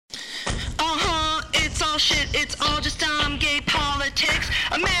shit, it's all just dumb gay politics.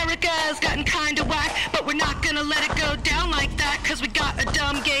 America's gotten kinda whack, but we're not gonna let it go down like that, cause we got a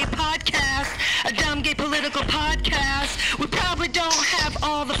dumb gay podcast, a dumb gay political podcast. We probably don't have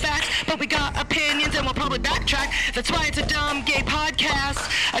all the facts, but we got opinions and we'll probably backtrack. That's why it's a dumb gay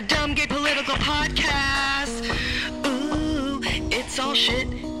podcast, a dumb gay political podcast. Ooh, it's all shit,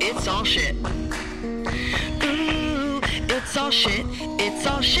 it's all shit. Ooh, it's all shit, it's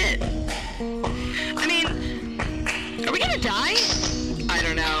all shit. I mean, are we gonna die? I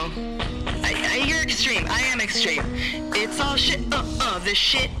don't know. You're extreme. I am extreme. It's all shit. This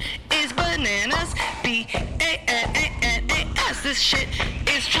shit is bananas. B-A-N-A-N-A-S. This shit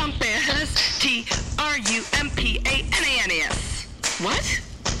is Trumpanas. Trumpananas. What?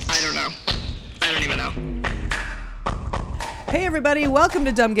 I don't know. I don't even know. Hey everybody, welcome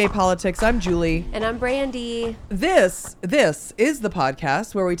to Dumb Gay Politics. I'm Julie. And I'm Brandy. This is the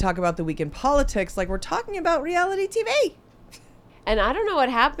podcast where we talk about the week in politics like we're talking about reality TV. And I don't know what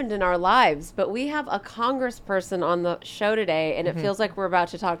happened in our lives, but we have a congressperson on the show today, and it feels like we're about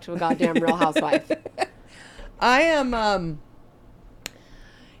to talk to a goddamn Real Housewife. I am,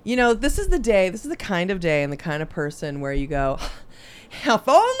 this is the kind of day and the kind of person where you go, if only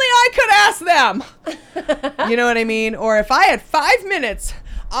I could ask them. You know what I mean? Or if I had 5 minutes,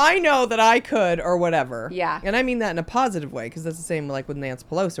 I know that I could, or whatever. Yeah. And I mean that in a positive way, because that's the same like with Nancy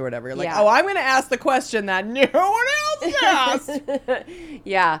Pelosi or whatever. You're like, Yeah. oh, I'm going to ask the question that no one else asked.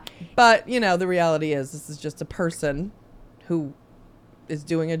 Yeah. But, the reality is this is just a person who is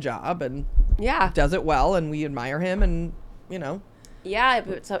doing a job and Yeah. does it well, and we admire him, and, Yeah,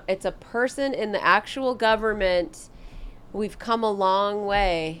 it's a person in the actual government. We've come a long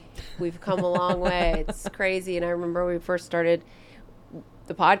way. It's crazy. And I remember when we first started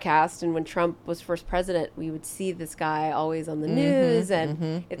the podcast, and when Trump was first president, we would see this guy always on the news,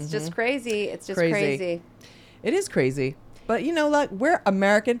 and it's just crazy. It's just crazy. It is crazy. But we're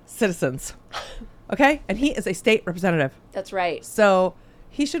American citizens. Okay? And he is a state representative. That's right. So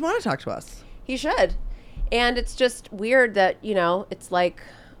he should want to talk to us. He should. And it's just weird that, it's like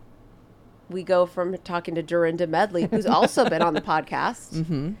we go from talking to Dorinda Medley, who's also been on the podcast,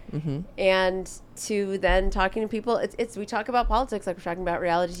 and to then talking to people. It's we talk about politics like we're talking about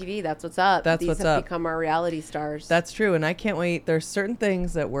reality TV. That's what's up. These have become our reality stars. That's true. And I can't wait. There's certain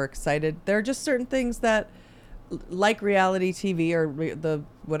things that we're excited. There are just certain things that, like reality TV or the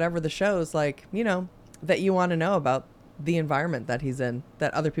whatever the shows, like, that you want to know about the environment that he's in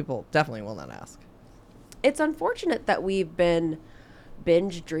that other people definitely will not ask. It's unfortunate that we've been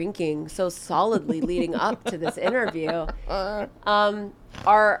binge drinking so solidly leading up to this interview. Our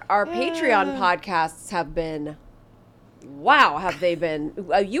Patreon podcasts have been, wow, have they been?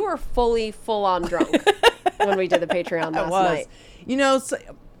 You were full on drunk when we did the Patreon last night. So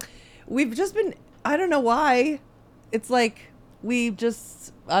we've just been, I don't know why. It's like we were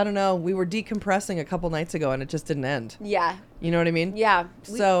decompressing a couple nights ago and it just didn't end. Yeah. You know what I mean? Yeah.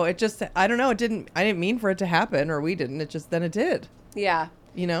 So it just, I don't know, I didn't mean for it to happen, or we didn't. Then it did. Yeah.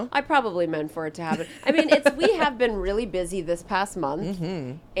 I probably meant for it to happen. I mean, we have been really busy this past month,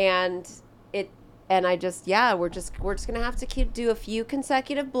 and we're just going to have to do a few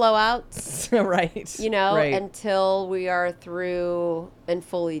consecutive blowouts. Right. Right. Until we are through and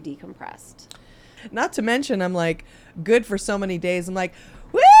fully decompressed. Not to mention, I'm like, good for so many days. I'm like,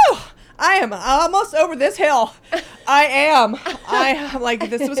 woo! I am almost over this hill. I am like,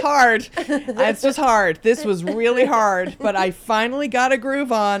 this was hard. It's just hard. This was really hard, but I finally got a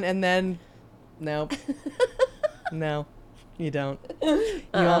groove on, and then, nope. No, you don't. You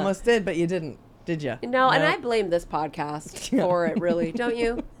almost did, but you didn't, did you? No, and I blame this podcast for it, really. Don't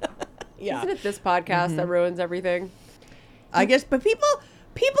you? Yeah. Isn't it this podcast that ruins everything? I guess, but people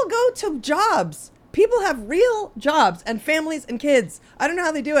go to jobs. People have real jobs and families and kids. I don't know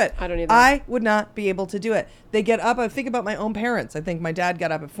how they do it. I don't either. I would not be able to do it. They get up. I think about my own parents. I think my dad got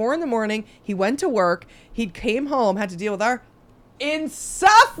up at 4 a.m. He went to work. He came home, had to deal with our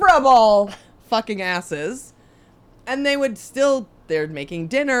insufferable fucking asses. And they're making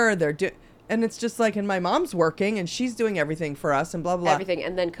dinner. And it's just like, and my mom's working and she's doing everything for us and blah, blah, blah. Everything.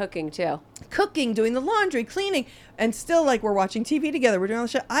 And then cooking too. Cooking, doing the laundry, cleaning. And still, like, we're watching TV together. We're doing all the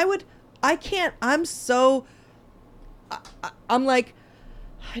shit. I can't, I'm like,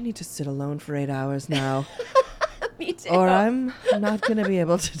 I need to sit alone for 8 hours now. Me too. Or I'm not going to be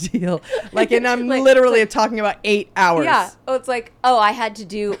able to deal. Like, and I'm literally talking about 8 hours. Yeah. Oh, it's like, I had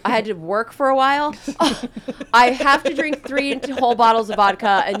to work for a while. I have to drink 3 whole bottles of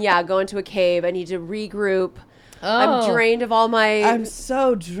vodka and go into a cave. I need to regroup. I'm drained of all my... I'm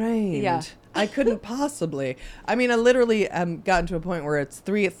so drained. Yeah. I couldn't possibly. I mean, I literally gotten to a point where it's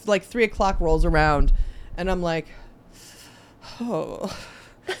 3 o'clock rolls around And I'm like, oh,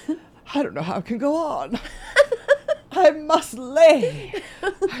 I don't know how it can go on. I must lay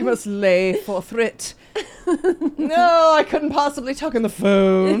forthwith. No, I couldn't possibly talk on the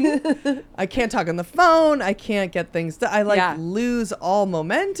phone. I can't talk on the phone. I can't get things done. I Yeah. lose all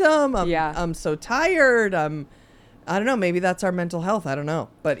momentum. I'm so tired. I don't know. Maybe that's our mental health. I don't know.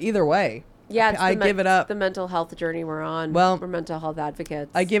 But either way, Yeah, it's I give it up. The mental health journey we're on. Well, we're mental health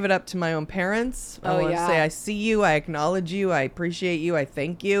advocates. I give it up to my own parents. I want to say I see you. I acknowledge you. I appreciate you. I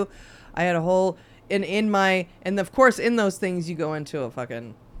thank you. I had a whole and of course in those things you go into a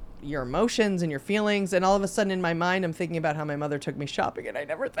fucking your emotions and your feelings, and all of a sudden in my mind I'm thinking about how my mother took me shopping and I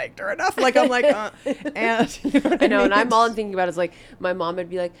never thanked her enough. Like I'm like, and you know what I know, mean? and I'm all I'm thinking about is like my mom would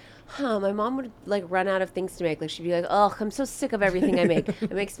be like, my mom would like run out of things to make. Like she'd be like, oh, I'm so sick of everything I make.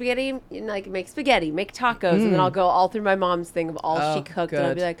 I make spaghetti, make tacos, and then I'll go all through my mom's thing of all she cooked, and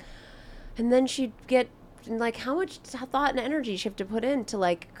I'd be like, and then she'd get like, how much thought and energy she have to put into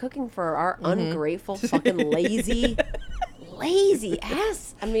like cooking for our ungrateful fucking lazy lazy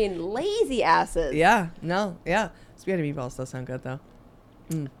asses. Yeah, no, yeah. Spaghetti meatballs does sound good though.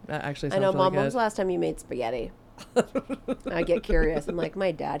 That actually sounds I know, really Mom, good. when was the last time you made spaghetti? I get curious. I'm like,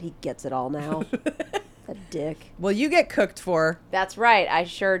 my dad, he gets it all now. A dick. Well, you get cooked for. That's right. I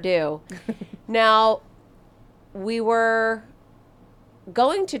sure do. Now, we were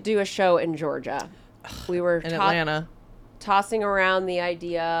going to do a show in Georgia. We were In Atlanta. tossing around the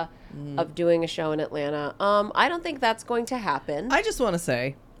idea of doing a show in Atlanta. I don't think that's going to happen. I just want to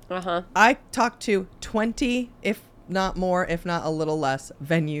say, Uh-huh. I talked to 20, if not more, if not a little less,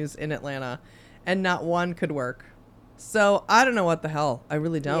 venues in Atlanta, and not one could work. So I don't know what the hell. I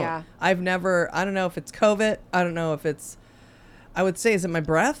really don't. Yeah. I don't know if it's COVID. I don't know if it's, I would say, is it my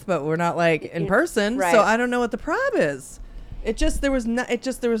breath? But we're not like in person. Right. So I don't know what the problem is. There was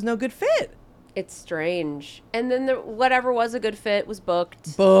no good fit. It's strange. And then whatever was a good fit was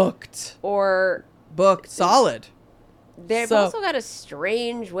booked. Booked. Solid. They've also got a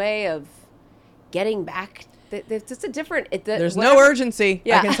strange way of getting back. It's just a different. There's no urgency.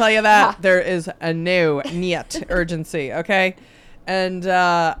 Yeah. I can tell you that. There is a niet urgency. Okay. And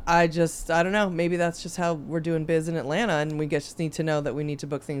I don't know. Maybe that's just how we're doing biz in Atlanta, and we just need to know that we need to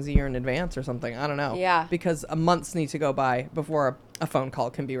book things a year in advance or something. I don't know. Yeah. Because months need to go by before a phone call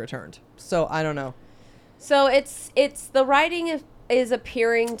can be returned. So I don't know. So it's the writing is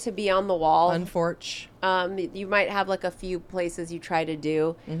appearing to be on the wall. You might have like a few places you try to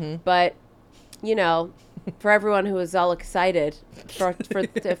do, but you know, for everyone who is all excited for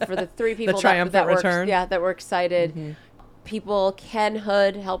the three people triumphant return. that were excited. People, Ken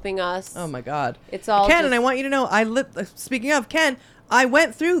Hood helping us. Oh my God. It's all Ken, and I want you to know, speaking of Ken, I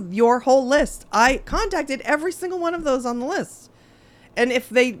went through your whole list. I contacted every single one of those on the list. And if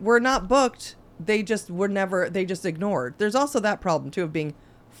they were not booked, they just ignored. There's also that problem too of being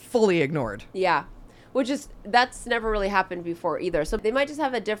fully ignored. Yeah. That's never really happened before either. So they might just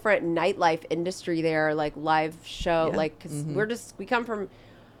have a different nightlife industry there, like live show, Yeah. like, cause we come from,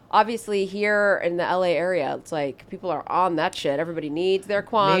 obviously here in the LA area, it's like people are on that shit. Everybody needs their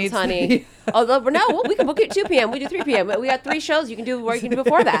quants, honey. Although we can book you at 2 p.m. We do 3 p.m. We got 3 shows you can do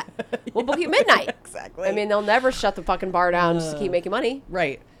before that. We'll book you at midnight. Exactly. I mean, they'll never shut the fucking bar down just to keep making money.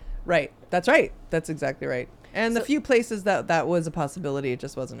 Right. That's right. That's exactly right. And the few places that was a possibility, it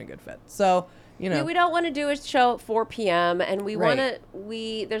just wasn't a good fit. So, you know. We don't want to do a show at 4 p.m. and Right.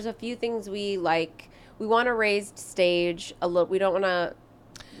 there's a few things we like. We want a raised stage a little. We don't want to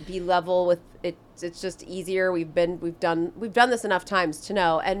be level with it. It's just easier. We've done this enough times to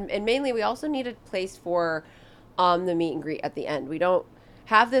know. And mainly we also need a place for the meet and greet at the end. We don't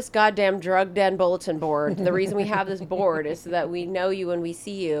have this goddamn drug den bulletin board. The reason we have this board is so that we know you when we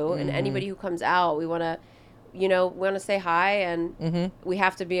see you, and anybody who comes out, we want to say hi, and we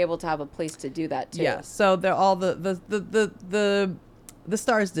have to be able to have a place to do that too. Yeah. So they're all the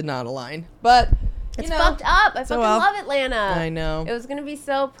stars did not align, but It's fucked up. I fucking well. love Atlanta. I know. It was going to be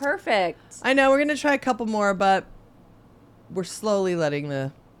so perfect. I know we're gonna try a couple more, but we're slowly letting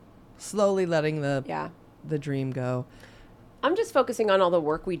the Yeah. the dream go. I'm just focusing on all the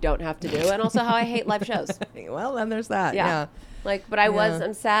work we don't have to do, and also how I hate live shows. Well, then there's that. Yeah. Yeah. Like, but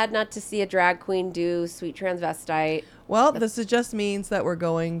I'm sad not to see a drag queen do Sweet Transvestite. Well, just means that we're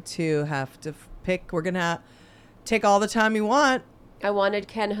going to have to pick. We're gonna take all the time we want. I wanted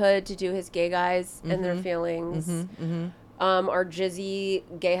Ken Hood to do his gay guys and their feelings. Our Jizzy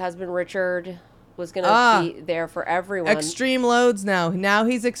gay husband Richard was gonna be there for everyone. Extreme Loads now. Now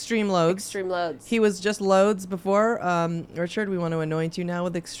he's Extreme Loads. Extreme Loads. He was just Loads before. Richard, we want to anoint you now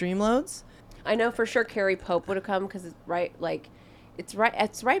with Extreme Loads. I know for sure Carrie Pope would have come because it's right, like It's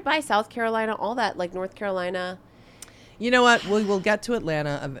right by South Carolina, all that, like North Carolina. You know what? We'll get to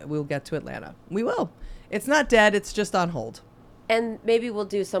Atlanta. We'll get to Atlanta. We will. It's not dead. It's just on hold. And maybe we'll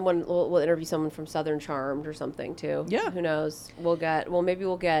interview someone from Southern Charmed or something too. Yeah. Who knows? Maybe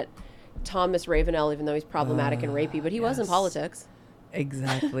we'll get Thomas Ravenel, even though he's problematic and rapey, but he was in politics.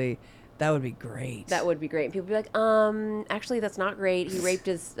 Exactly. That would be great. That would be great. And people would be like, actually, that's not great. He raped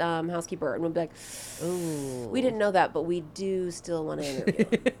his housekeeper. And we'd be like, ooh, we didn't know that, but we do still want to interview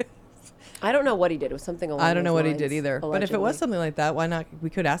him. I don't know what he did. It was something along those lines. I don't know what he did either. Allegedly. But if it was something like that, why not?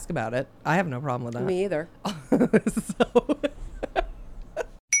 We could ask about it. I have no problem with that. Me either.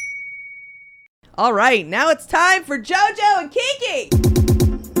 All right, now it's time for JoJo and Kiki.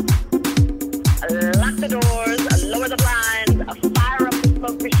 Lock the doors, lower the blinds, fire up the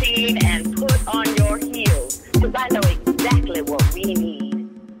smoke machine, and put on your heels. Because I know exactly what we need.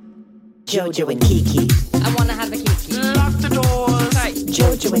 JoJo and Kiki. I wanna have a Kiki. Lock the doors. Hey.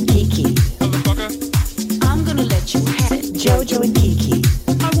 JoJo and Kiki. Motherfucker. I'm gonna let you have it. JoJo and Kiki.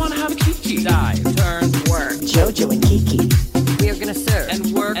 I wanna have a Kiki. Dive, turn, work. JoJo and Kiki. We are gonna serve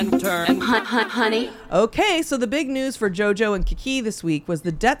and work and turn and honey. Okay, so the big news for JoJo and Kiki this week was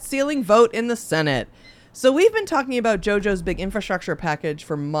the debt ceiling vote in the Senate. So we've been talking about JoJo's big infrastructure package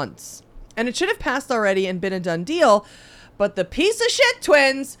for months. And it should have passed already and been a done deal, but the piece of shit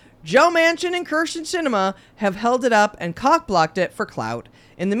twins, Joe Manchin and Kyrsten Sinema, have held it up and cock-blocked it for clout.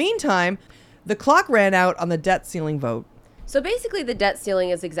 In the meantime, the clock ran out on the debt ceiling vote. So basically, the debt ceiling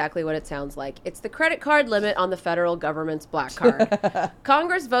is exactly what it sounds like. It's the credit card limit on the federal government's black card.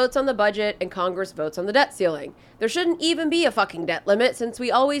 Congress votes on the budget, and Congress votes on the debt ceiling. There shouldn't even be a fucking debt limit since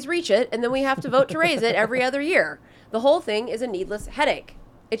we always reach it, and then we have to vote to raise it every other year. The whole thing is a needless headache.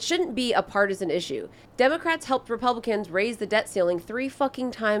 It shouldn't be a partisan issue. Democrats helped Republicans raise the debt ceiling 3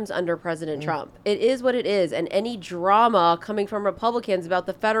 fucking times under President Trump. It is what it is, and any drama coming from Republicans about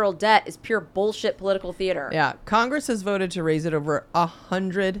the federal debt is pure bullshit political theater. Yeah, Congress has voted to raise it over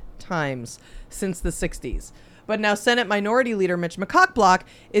 100 times since the 60s. But now Senate Minority Leader Mitch McCockblock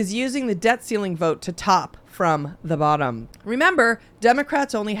is using the debt ceiling vote to top from the bottom. Remember,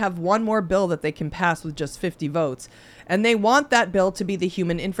 Democrats only have one more bill that they can pass with just 50 votes, and they want that bill to be the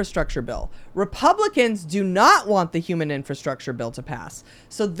human infrastructure bill. Republicans do not want the human infrastructure bill to pass,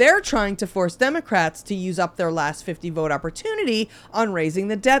 so they're trying to force Democrats to use up their last 50 vote opportunity on raising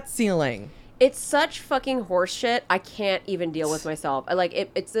the debt ceiling. It's such fucking horseshit. I can't even deal with myself.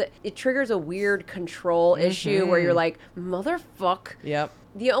 It triggers a weird control issue where you're like, motherfuck. Yep.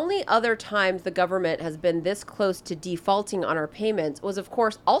 The only other times the government has been this close to defaulting on our payments was, of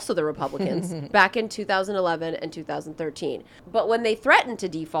course, also the Republicans back in 2011 and 2013. But when they threaten to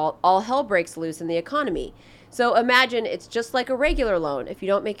default, all hell breaks loose in the economy. So imagine it's just like a regular loan. If you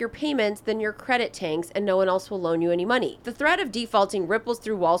don't make your payments, then your credit tanks and no one else will loan you any money. The threat of defaulting ripples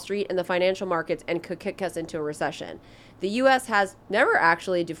through Wall Street and the financial markets and could kick us into a recession. The U.S. has never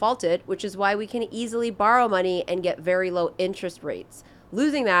actually defaulted, which is why we can easily borrow money and get very low interest rates.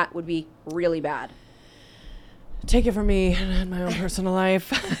 Losing that would be really bad. Take it from me and my own personal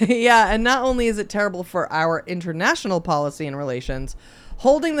life. Yeah, and not only is it terrible for our international policy and relations,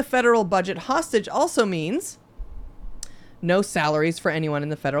 holding the federal budget hostage also means no salaries for anyone in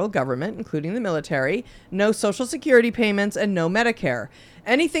the federal government, including the military, no Social Security payments, and no Medicare.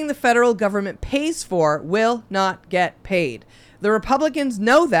 Anything the federal government pays for will not get paid. The Republicans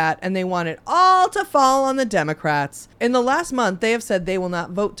know that, and they want it all to fall on the Democrats. In the last month, they have said they will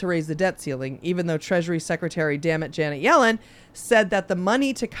not vote to raise the debt ceiling, even though Treasury Secretary Janet Yellen said that the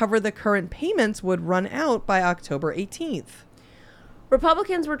money to cover the current payments would run out by October 18th.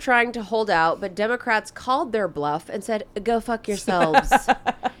 Republicans were trying to hold out, but Democrats called their bluff and said, go fuck yourselves.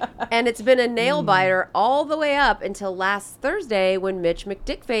 And it's been a nail biter all the way up until last Thursday when Mitch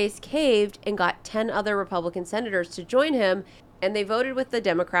McDickface caved and got 10 other Republican senators to join him. And they voted with the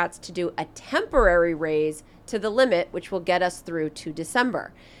Democrats to do a temporary raise to the limit, which will get us through to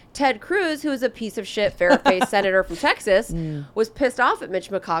December. Ted Cruz, who is a piece of shit, ferret-faced senator from Texas, was pissed off at Mitch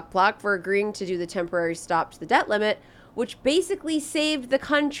McCockblock for agreeing to do the temporary stop to the debt limit, which basically saved the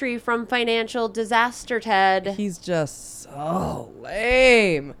country from financial disaster, Ted. He's just so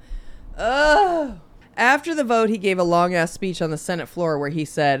lame. Ugh. After the vote, he gave a long-ass speech on the Senate floor where he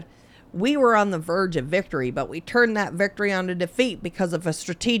said, "We were on the verge of victory, but we turned that victory onto defeat because of a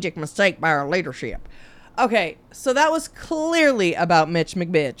strategic mistake by our leadership." Okay, so that was clearly about Mitch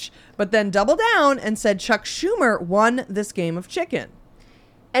McBitch, but then doubled down and said Chuck Schumer won this game of chicken.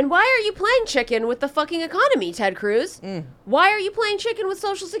 And why are you playing chicken with the fucking economy, Ted Cruz? Why are you playing chicken with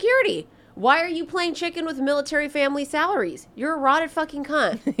Social Security? Why are you playing chicken with military family salaries? You're a rotted fucking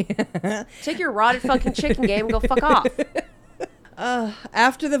cunt. Take your rotted fucking chicken game and go fuck off.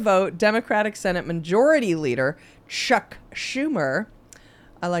 After the vote, Democratic Senate Majority Leader Chuck Schumer,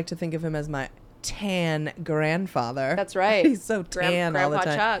 I like to think of him as my tan grandfather. That's right. He's so tan all the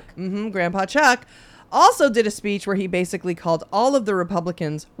Grandpa time. Chuck. Grandpa Chuck also did a speech where he basically called all of the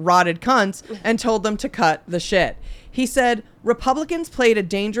Republicans rotted cunts and told them to cut the shit. He said, Republicans played a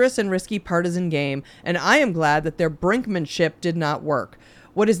dangerous and risky partisan game, and I am glad that their brinkmanship did not work.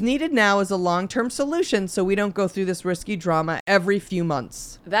 What is needed now is a long-term solution so we don't go through this risky drama every few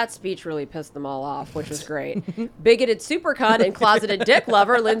months. That speech really pissed them all off, which was great. Bigoted super cunt and closeted dick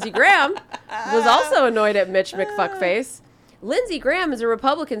lover Lindsey Graham was also annoyed at Mitch McFuckface. Lindsey Graham is a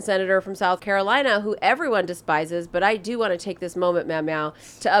Republican senator from South Carolina who everyone despises, but I do want to take this moment, Meow Meow,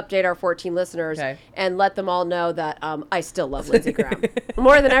 to update our 14 listeners and let them all know that I still love Lindsey Graham.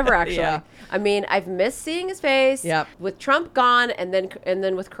 More than ever, actually. Yeah. I mean, I've missed seeing his face. Yep. With Trump gone and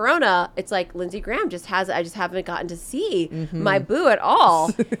then with Corona, it's like Lindsey Graham I just haven't gotten to see my boo at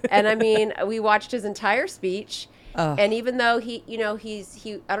all. And I mean, we watched his entire speech. And even though he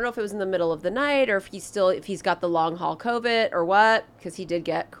I don't know if it was in the middle of the night or if he's got the long haul COVID or what, because he did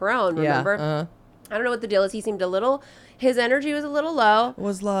get Corona, remember? I don't know what the deal is. He seemed his energy was a little low.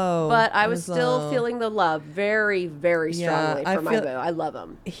 Was low. But I was still feeling the love very, very strongly for my boo. I love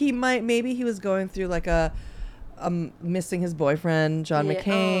him. Maybe he was going through like a missing his boyfriend, John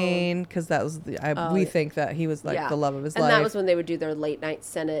McCain, because that was we think that he was like the love of his life. And that was when they would do their late night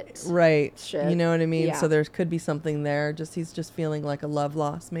Senate shit. You know what I mean? Yeah. So there could be something there. He's just feeling like a love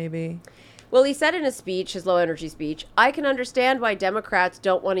loss, maybe. Well, he said in his speech, his low energy speech, I can understand why Democrats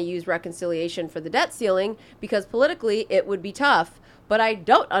don't want to use reconciliation for the debt ceiling because politically it would be tough, but I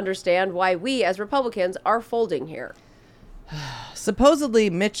don't understand why we as Republicans are folding here. Supposedly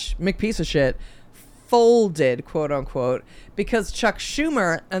Mitch McPiece-of-shit folded, quote unquote, because Chuck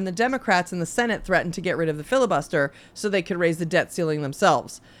Schumer and the Democrats in the Senate threatened to get rid of the filibuster so they could raise the debt ceiling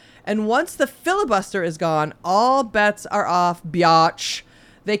themselves. And once the filibuster is gone, all bets are off, biatch.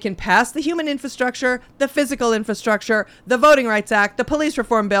 They can pass the human infrastructure, the physical infrastructure, the Voting Rights Act, the police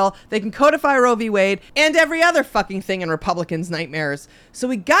reform bill. They can codify Roe v. Wade and every other fucking thing in Republicans' nightmares. So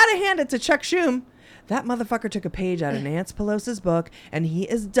we gotta hand it to Chuck Schumer. That motherfucker took a page out of Nancy Pelosi's book, and he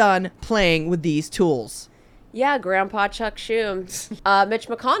is done playing with these tools. Yeah, Grandpa Chuck Schumer. Mitch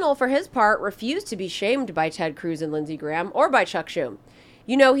McConnell, for his part, refused to be shamed by Ted Cruz and Lindsey Graham or by Chuck Schumer.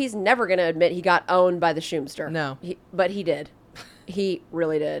 You know, he's never going to admit he got owned by the Schumster. No. But he did. He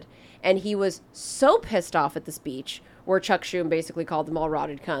really did. And he was so pissed off at the speech where Chuck Schumer basically called them all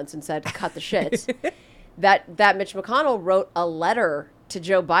rotted cunts and said, cut the shit, that Mitch McConnell wrote a letter to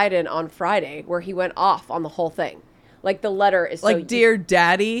Joe Biden on Friday where he went off on the whole thing. Like, the letter is like, Dear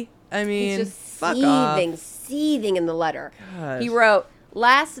Daddy? I mean, he's just fuck off. seething in the letter. Gosh. He wrote,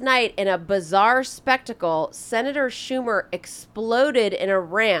 last night in a bizarre spectacle, Senator Schumer exploded in a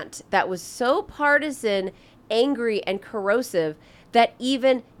rant that was so partisan, angry, and corrosive that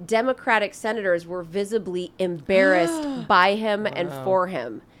even Democratic senators were visibly embarrassed by him and for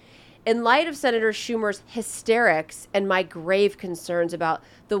him. In light of Senator Schumer's hysterics and my grave concerns about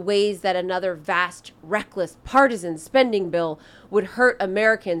the ways that another vast, reckless, partisan spending bill would hurt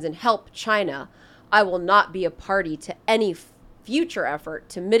Americans and help China, I will not be a party to any future effort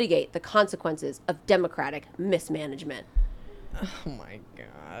to mitigate the consequences of Democratic mismanagement. Oh my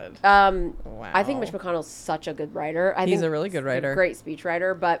God. Wow. I think Mitch McConnell's such a good writer. He's a really good writer. Great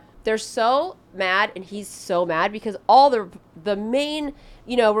speechwriter, but they're so mad, and he's so mad because all the main,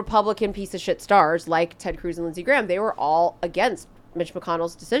 Republican piece of shit stars like Ted Cruz and Lindsey Graham, they were all against Mitch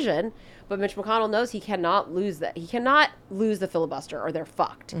McConnell's decision. But Mitch McConnell knows he cannot lose that. He cannot lose the filibuster, or they're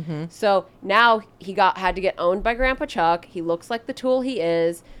fucked. Mm-hmm. So now he had to get owned by Grandpa Chuck. He looks like the tool he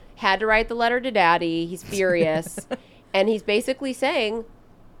is. Had to write the letter to Daddy. He's furious. And he's basically saying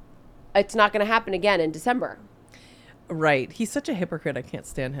it's not going to happen again in December. Right. He's such a hypocrite. I can't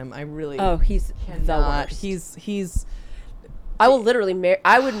stand him. I really he's cannot. The worst. He's I will literally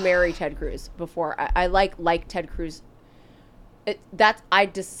I would marry Ted Cruz before I like Ted Cruz. I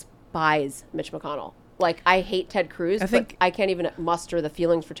despise Mitch McConnell. Like, I hate Ted Cruz, but I can't even muster the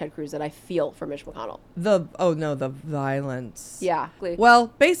feelings for Ted Cruz that I feel for Mitch McConnell. The violence. Yeah.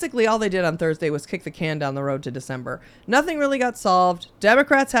 Well, basically all they did on Thursday was kick the can down the road to December. Nothing really got solved.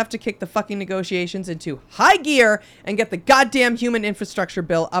 Democrats have to kick the fucking negotiations into high gear and get the goddamn human infrastructure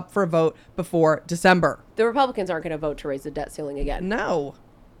bill up for a vote before December. The Republicans aren't going to vote to raise the debt ceiling again. No.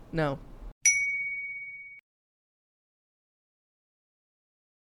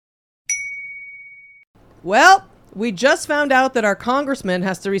 Well, we just found out that our congressman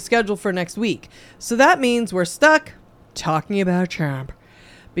has to reschedule for next week. So that means we're stuck talking about Trump.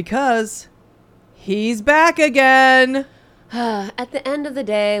 Because he's back again. At the end of the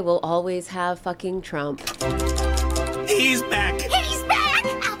day, we'll always have fucking Trump. He's back. He's back!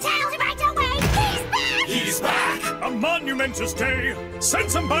 I'll tell you right away! He's back! He's back. A monumentous day.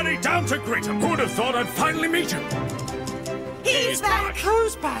 Send somebody down to greet him. Who'd have thought I'd finally meet him? He's back!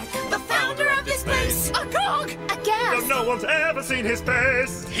 Who's back? The founder of this place! A gog! A gas! No one's ever seen his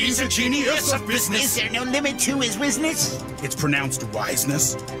face. He's a genius of business. Is there no limit to his business? It's pronounced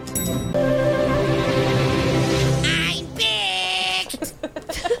wiseness. I'm back!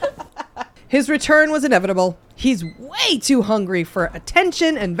 His return was inevitable. He's way too hungry for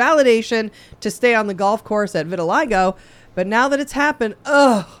attention and validation to stay on the golf course at Vitiligo. But now that it's happened,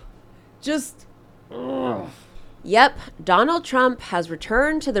 Yep, Donald Trump has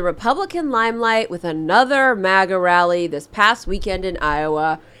returned to the Republican limelight with another MAGA rally this past weekend in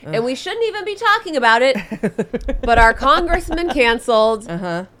Iowa. And we shouldn't even be talking about it, but our congressman canceled,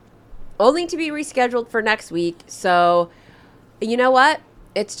 only to be rescheduled for next week. So, you know what?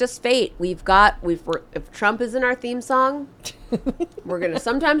 It's just fate. If Trump is in our theme song,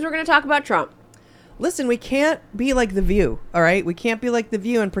 sometimes we're gonna talk about Trump. Listen, we can't be like The View, all right? We can't be like The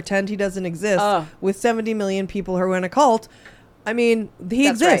View and pretend he doesn't exist with 70 million people who are in a cult. I mean, he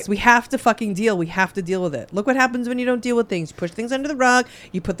That's exists. right. We have to fucking deal. We have to deal with it. Look what happens when you don't deal with things. You push things under the rug.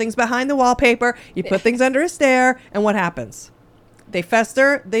 You put things behind the wallpaper. You put things under a stair. And what happens? They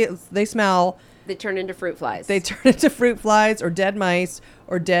fester. They smell. They turn into fruit flies. They turn into fruit flies or dead mice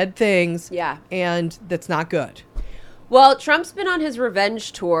or dead things. Yeah. And that's not good. Well, Trump's been on his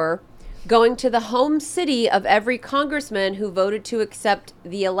revenge tour, going to the home city of every congressman who voted to accept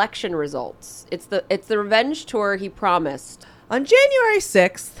the election results. It's the revenge tour he promised. On January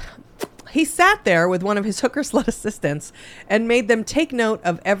 6th, he sat there with one of his hooker slut assistants and made them take note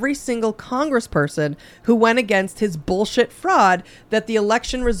of every single congressperson who went against his bullshit fraud that the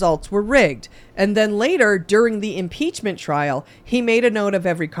election results were rigged. And then later, during the impeachment trial, he made a note of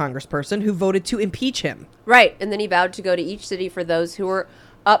every congressperson who voted to impeach him. Right, and then he vowed to go to each city for those who were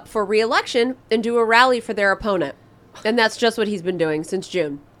up for re-election and do a rally for their opponent. And that's just what he's been doing since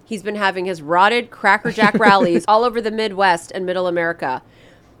June. He's been having his rotted Cracker Jack rallies all over the Midwest and Middle America.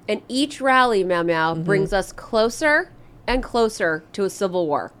 And each rally, Meow Meow, brings us closer and closer to a civil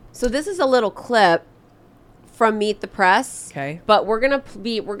war. So this is a little clip from Meet the Press. Okay. But we're gonna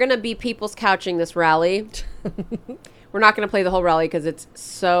be people's couching this rally. We're not gonna play the whole rally because it's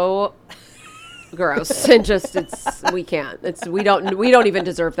so gross and we don't even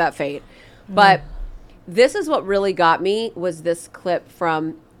deserve that fate. But this is what really got me was this clip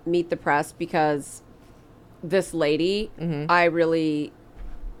from Meet the Press, because this lady,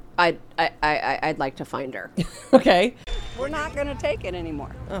 I'd like to find her. Okay. We're not going to take it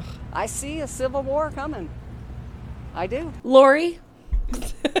anymore. I see a civil war coming. I do. Lori,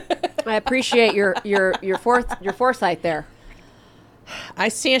 I appreciate your foresight there. I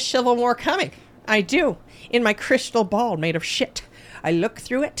see a civil war coming. I do. In my crystal ball made of shit. I look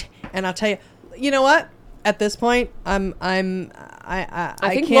through it and I'll tell you, you know what? At this point, I think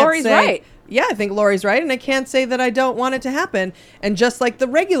can't Lori's say, right. Yeah, I think Lori's right. And I can't say that I don't want it to happen. And just like the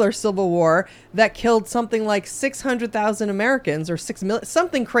regular Civil War that killed something like 600,000 Americans or 6 million,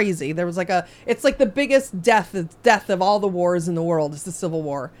 something crazy. There was it's like the biggest death of all the wars in the world is the Civil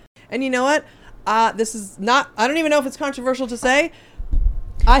War. And you know what? This is not, I don't even know if it's controversial to say.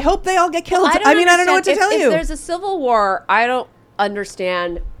 I hope they all get killed. I don't know what to tell you. If there's a civil war, I don't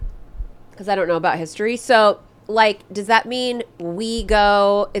understand because I don't know about history. So, does that mean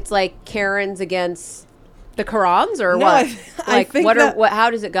it's like Karens against the Korans or No, what? I think how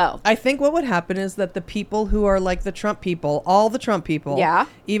does it go? I think what would happen is that the people who are like the Trump people, all the Trump people, Yeah.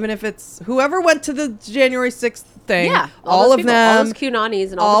 even if it's whoever went to the January 6th thing, Yeah, all those of people, them, all those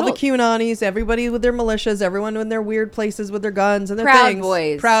QAnonis and all the the tools. QAnonis, everybody with their militias, everyone in their weird places with their guns and their Proud things.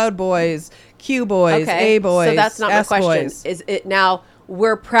 Boys. Proud Boys, Q boys, Okay, A boys, so that's not my S question. boys. Is it now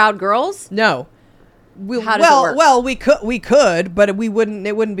we're proud girls? No. How does it work? Well, we could, but we wouldn't.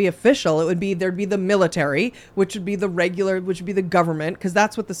 It wouldn't be official. There'd be the military, which would be the regular, which would be the government, because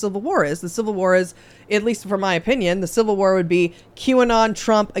that's what the Civil War is. The Civil War is, at least from my opinion, the Civil War would be QAnon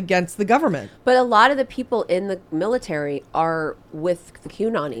Trump against the government. But a lot of the people in the military are with the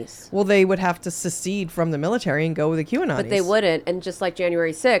QAnonis. Well, they would have to secede from the military and go with the QAnonis. But they wouldn't. And just like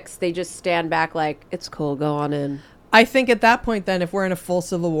January 6th, they just stand back like, it's cool, go on in. I think at that point, then, if we're in a full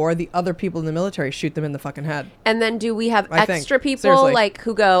Civil War, the other people in the military shoot them in the fucking head. And then do we have I think. extra people Seriously.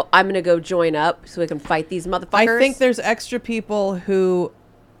 who go, I'm going to go join up so we can fight these motherfuckers? I think there's extra people who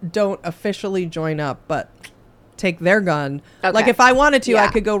don't officially join up, but take their gun. Okay. Like if I wanted to, I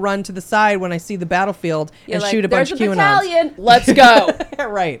Yeah. could go run to the side when I see the battlefield You're and like, shoot a bunch of "There's a QAnons. battalion. Let's go."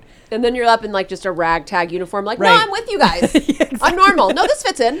 Right. And then you're up in like just a ragtag uniform, like, no, Right. I'm with you guys. Yeah, exactly. I'm normal. No, this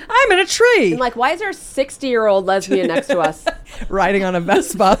fits in. I'm in a tree. And like, why is there a 60-year-old lesbian next to us? Riding on a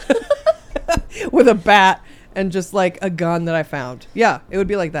Vespa with a bat and just like a gun that I found. Yeah, it would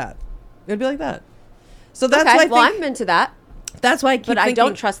be like that. It would be like that. So that's Okay, why I well, think, I'm into that. that's why I keep But I thinking,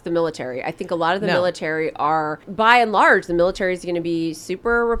 don't trust the military. I think a lot of the No. military are, by and large, the military is going to be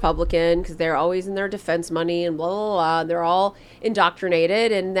super Republican because they're always in their defense money and blah, blah, blah. They're all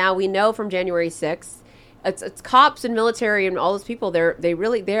indoctrinated. And now we know from January 6th, it's cops and military and all those people. They're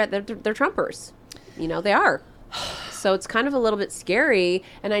Trumpers. You know, they are. So it's kind of a little bit scary.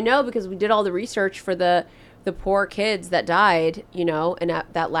 And I know because we did all the research for the poor kids that died, you know, and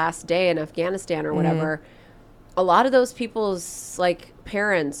that last day in Afghanistan or whatever. A lot of those people's like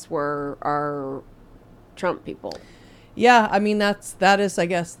parents are Trump people. Yeah, I mean that is I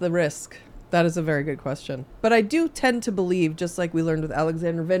guess the risk. That is a very good question. But I do tend to believe, just like we learned with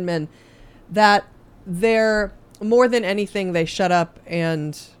Alexander Vindman, that they're more than anything they shut up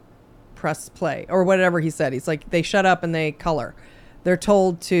and press play or whatever he said. He's like they shut up and they color. They're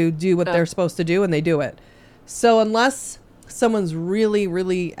told to do what they're supposed to do and they do it. So unless someone's really,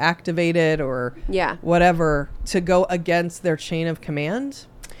 really activated or whatever to go against their chain of command.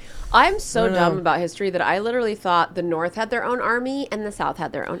 I'm so dumb about history that I literally thought the North had their own army and the South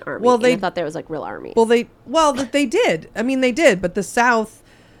had their own army. Well, and I thought there was like real armies. Well, they did. I mean, they did, but the South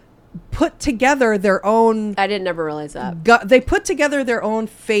put together their own. I didn't never realize that. They put together their own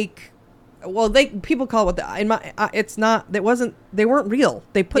fake. Well, people call it it's not. It wasn't. They weren't real.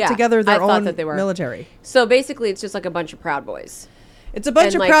 They put together their own military. So basically, it's just like a bunch of Proud Boys. It's a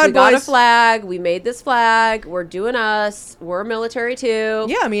bunch of like, Proud we got Boys. a flag. We made this flag. We're doing us. We're military too.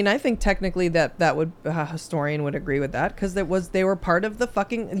 Yeah, I mean, I think technically that would a historian would agree with that because they were part of the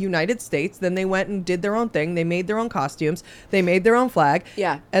fucking United States. Then they went and did their own thing. They made their own costumes. They made their own flag.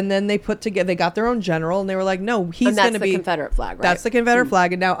 Yeah, and then they put together. They got their own general, and they were like, "No, he's going to be the Confederate flag, right? That's the Confederate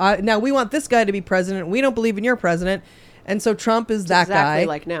flag." And now we want this guy to be president. We don't believe in your president. And so Trump is that exactly guy.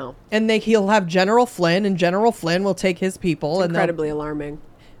 Like now. And he'll have General Flynn, and General Flynn will take his people. It's incredibly alarming.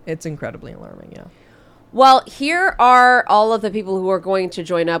 It's incredibly alarming, yeah. Well, here are all of the people who are going to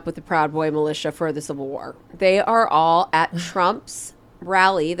join up with the Proud Boy militia for the Civil War. They are all at Trump's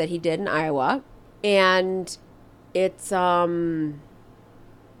rally that he did in Iowa. And it's, they're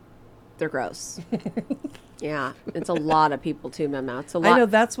gross. Yeah, it's a lot of people too, Mema. It's a lot. I know,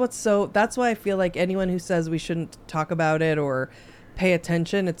 that's why I feel like anyone who says we shouldn't talk about it or pay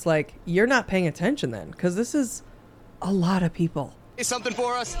attention, it's like, you're not paying attention then, because this is a lot of people. Something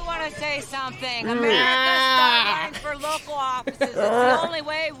for us? I want to say something. America, start running for local offices. It's the only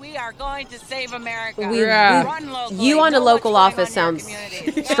way we are going to save America. Run locally. You on a local office sounds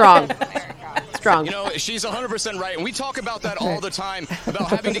strong. Strong. You know, she's 100% right, and we talk about that all the time, about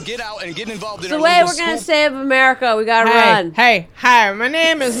having to get out and get involved in the way we're going to save America. We got to run. Hi, my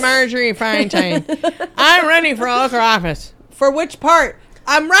name is Marjorie Feinstein. I'm running for a local office. For which part?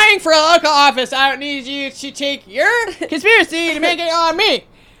 I'm running for a local office. I don't need you to take your conspiracy to make it on me.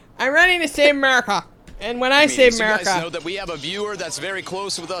 I'm running to save America. And when I save America... You guys know that we have a viewer that's very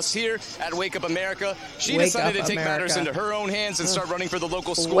close with us here at Wake Up America. She decided to take matters into her own hands and start running for the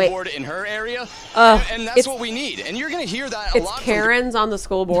local school board in her area. And that's what we need. And you're going to hear that a lot. It's Karens on the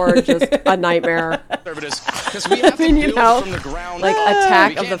school board, just a nightmare. Because we have to build from the ground. Like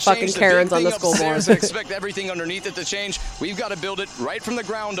attack of the fucking Karens on the school board. Expect everything underneath it to change. We've got to build it right from the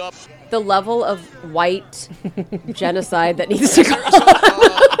ground up. The level of white genocide that needs to go on.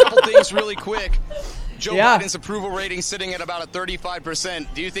 A couple things really quick. Joe Biden's approval rating sitting at about a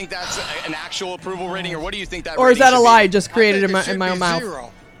 35%. Do you think that's an actual approval rating, or what do you think that or rating is that a lie be? just created in my own mouth?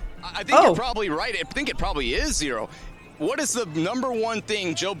 Zero. I think you're probably right. I think it probably is zero. What is the number one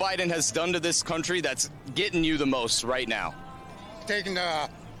thing Joe Biden has done to this country that's getting you the most right now? Taking the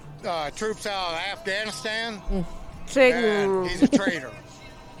troops out of Afghanistan. He's a traitor.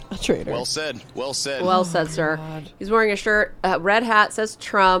 A traitor. Well said. Well said. Well said, sir. He's wearing a shirt, a red hat says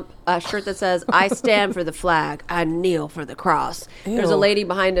Trump, a shirt that says, I stand for the flag, I kneel for the cross. Ew. There's a lady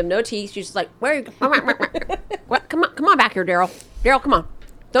behind him, no teeth. She's just like, where are you? What? Come on back here, Daryl. Daryl, come on.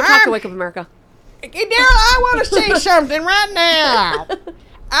 Don't talk to Wake Up America. Daryl, I want to say something right now.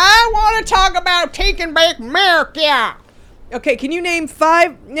 I want to talk about taking back America. Okay, can you name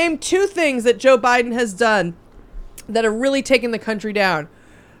two things that Joe Biden has done that have really taken the country down?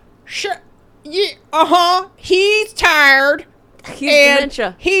 Sure. Yeah, he's tired. He's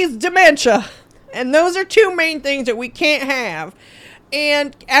dementia. He's dementia. And those are two main things that we can't have.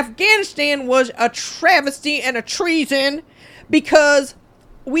 And Afghanistan was a travesty and a treason because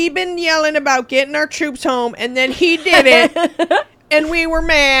we've been yelling about getting our troops home, and then he did it. And we were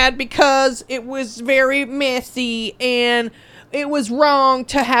mad because it was very messy and it was wrong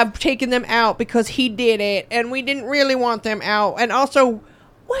to have taken them out because he did it. And we didn't really want them out. And also,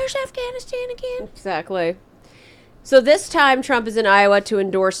 where's Afghanistan again? Exactly. So this time, Trump is in Iowa to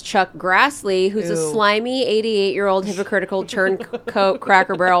endorse Chuck Grassley, who's a slimy 88-year-old hypocritical turncoat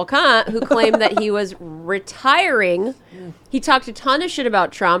Cracker Barrel cunt who claimed that he was retiring. He talked a ton of shit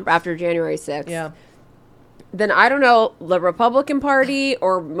about Trump after January 6th. Yeah. Then I don't know, the Republican Party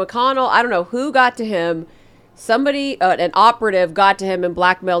or McConnell, I don't know who got to him. Somebody, an operative got to him and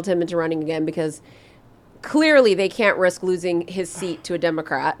blackmailed him into running again because clearly they can't risk losing his seat to a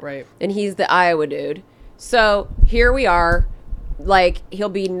Democrat. Right. And he's the Iowa dude. So here we are. Like, he'll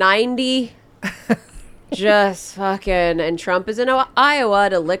be 90. Just fucking. And Trump is in Iowa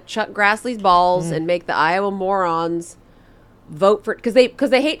to lick Chuck Grassley's balls and make the Iowa morons vote for, because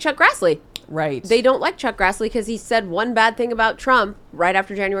they hate Chuck Grassley. Right. They don't like Chuck Grassley because he said one bad thing about Trump right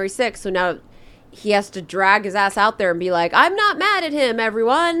after January 6th. So now he has to drag his ass out there and be like, I'm not mad at him,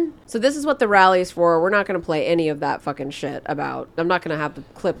 everyone. So this is what the rally is for. We're not going to play any of that fucking shit about. I'm not going to have the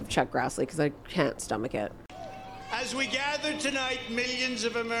clip of Chuck Grassley because I can't stomach it. As we gather tonight, millions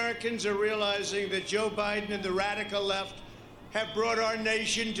of Americans are realizing that Joe Biden and the radical left have brought our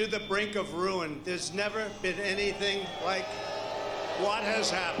nation to the brink of ruin. There's never been anything like what has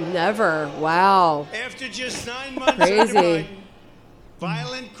happened. Never. Wow. After just 9 months Crazy. under Biden,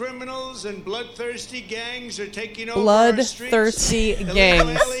 violent criminals and bloodthirsty gangs are taking over our streets. Bloodthirsty Illegal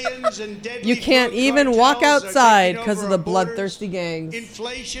gangs. aliens and deadly You can't drug even walk cartels are outside taking because over of the our borders. bloodthirsty gangs.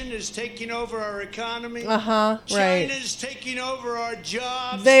 Inflation is taking over our economy. Right. China's taking over our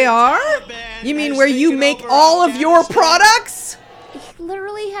jobs. They The are? Taliban You mean has where you taken make over all of your Afghanistan. products? He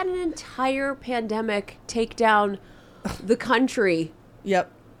literally had an entire pandemic take down the country.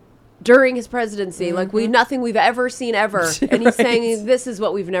 Yep. During his presidency. Like, nothing we've ever seen ever. And he's saying this is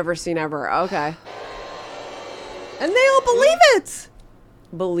what we've never seen ever. Okay. And they all believe it.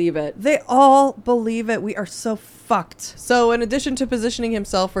 Believe it. They all believe it. We are so fucked. So in addition to positioning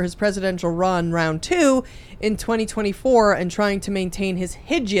himself for his presidential run round 2 in 2024 and trying to maintain his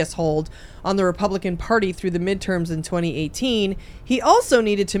hideous hold on the Republican Party through the midterms in 2018, he also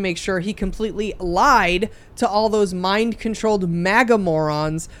needed to make sure he completely lied to all those mind-controlled MAGA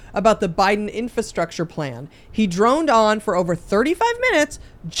morons about the Biden infrastructure plan. He droned on for over 35 minutes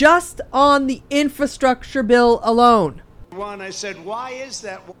just on the infrastructure bill alone. One, I said, why is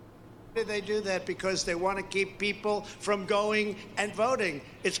that? Why do they do that? Because they want to keep people from going and voting.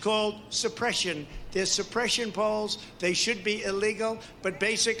 It's called suppression. There's suppression polls. They should be illegal, but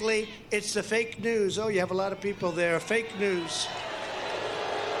basically it's the fake news. Oh, you have a lot of people there. Fake news.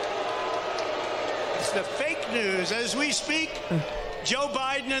 It's the fake news. As we speak, Joe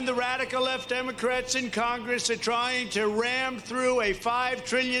Biden and the radical left Democrats in Congress are trying to ram through a $5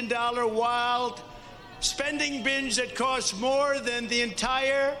 trillion wild spending binge that costs more than the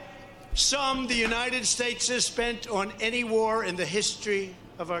entire sum the United States has spent on any war in the history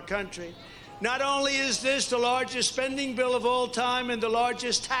of our country. Not only is this the largest spending bill of all time and the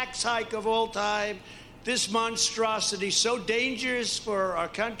largest tax hike of all time, this monstrosity, so dangerous for our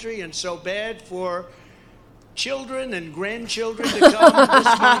country and so bad for children and grandchildren to come,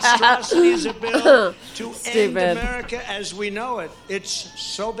 this monstrosity is a bill to end America as we know it. It's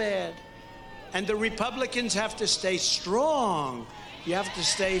so bad. And the Republicans have to stay strong. You have to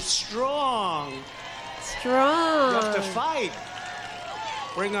stay strong. Strong. You have to fight.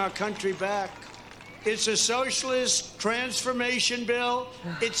 Bring our country back. It's a socialist transformation bill.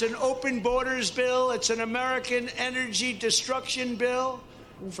 It's an open borders bill. It's an American energy destruction bill.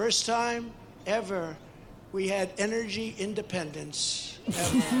 First time ever we had energy independence.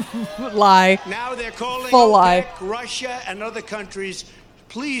 Ever. Lie. Now they're calling Full OPEC, lie. Russia, and other countries.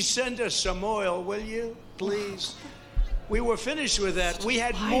 Please send us some oil, will you? Please. We were finished with that. We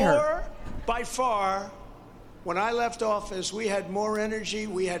had more, by far, when I left office, we had more energy,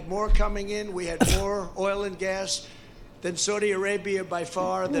 we had more coming in, we had more oil and gas than Saudi Arabia by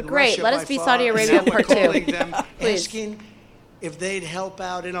far, than Great. Russia Let by us be far. Saudi Arabia And now part we're two. calling them, Please. asking if they'd help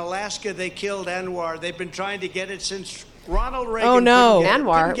out. In Alaska, they killed Anwar. They've been trying to get it since Ronald Reagan. Oh, no. couldn't get it.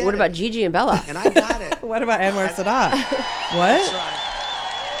 Anwar. Couldn't get What it. about Gigi and Bella? And I got it. What about Anwar Sadat? That's What? right.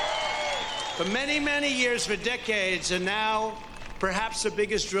 For many, many years, for decades, and now perhaps the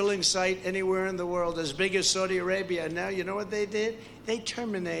biggest drilling site anywhere in the world, as big as Saudi Arabia. And now, you know what they did? They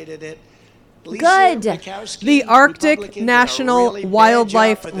terminated it. Lisa Good. Murkowski, The Arctic Republican, did a National really bad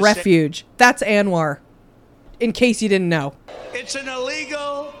Wildlife job for the Refuge. That's Anwar. in case you didn't know. It's an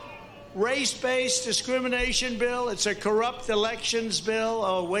illegal race-based discrimination bill. It's a corrupt elections bill.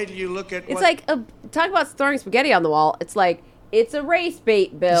 Oh, wait till you look at It's like, talk about throwing spaghetti on the wall. It's like, it's a race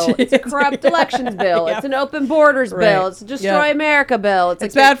bait bill. It's a corrupt elections bill. Yep. It's an open borders bill. It's a destroy America bill.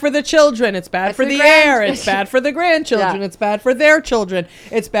 It's bad for the children. It's bad for the heir. It's bad for the grandchildren. Yeah. It's bad for their children.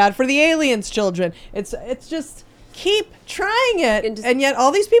 It's bad for the aliens' children. It's just keep trying it, and yet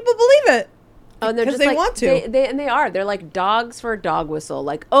all these people believe it. Oh, and they're because just they want to. They are. They're like dogs for a dog whistle.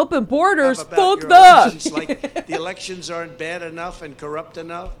 Like, open borders, fuck your that. elections, like the elections aren't bad enough and corrupt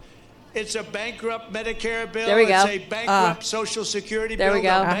enough. It's a bankrupt Medicare bill. There we go. It's a bankrupt Social Security There bill. we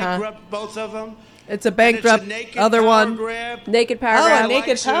go. They'll bankrupt both of them. It's a bankrupt naked other power one. Grab. Naked power Oh, grab. a naked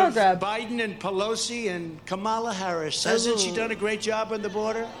Likes power of grab. Biden and Pelosi and Kamala Harris. Hasn't she done a great job on the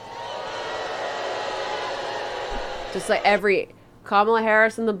border? Just like Kamala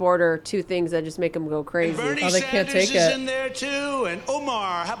Harris and the border, two things that just make them go crazy. Bernie they can't Sanders take is it. in there too, and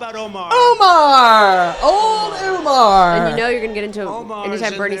Omar. How about Omar? Omar! Old Omar! And you know you're going to get into Omar's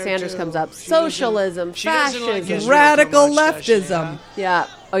anytime in Bernie there, Sanders too. comes up. She doesn't- Socialism, she doesn't like fascism. Israel Radical too much, does she, leftism. huh? Yeah.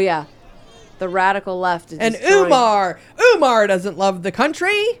 Oh, yeah. The radical left is And destroying- Umar doesn't love the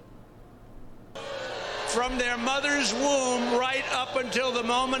country. From their mother's womb right up until the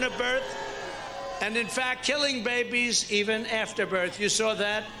moment of birth. And in fact, killing babies even after birth. You saw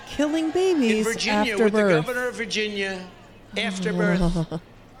that? Killing babies In Virginia, after with birth. the governor of Virginia, after birth.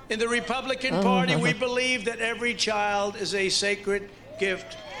 In the Republican Party, we believe that every child is a sacred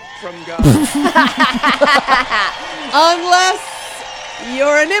gift from God. Unless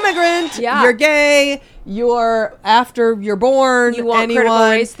you're an immigrant, you're gay, you're after you're born, You want critical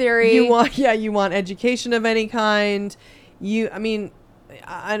race theory. You want education of any kind.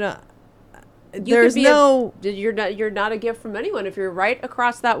 I don't. There's no. You're not a gift from anyone if you're right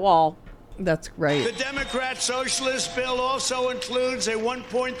across that wall. That's right. The Democrat Socialist bill also includes a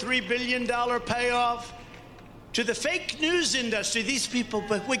 $1.3 billion payoff to the fake news industry. These people,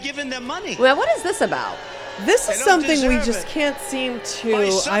 but we're giving them money. Well, what is this about? This is They don't something we deserve just it. can't seem By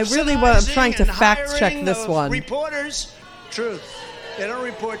to. I'm trying to subsidizing fact and check hiring this of one. Reporters, truth. They don't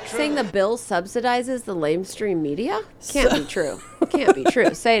report truth. Saying the bill subsidizes the lamestream media? Can't be true. Can't be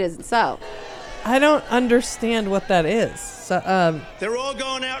true. Say it isn't so. I don't understand what that is. So, They're all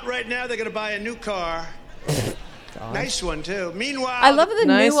going out right now. They're going to buy a new car. Nice one too. Meanwhile, I love the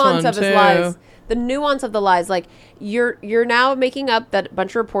Nice nuance one, of his too. lies. The nuance of the lies. Like, you're now making up that a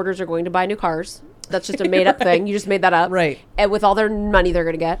bunch of reporters are going to buy new cars. That's just a made up thing. You just made that up. Right. And with all their money they're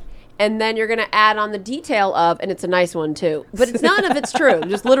going to get. And then you're going to add on the detail of, and it's a nice one too. But it's none of it's true.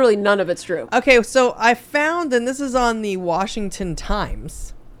 Just literally none of it's true. okay, so I found, and this is on the Washington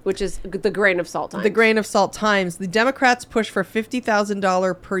Times. Which is the grain of salt time. The Grain of Salt Times. The Democrats' push for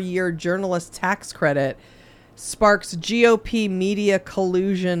 $50,000 per year journalist tax credit sparks GOP media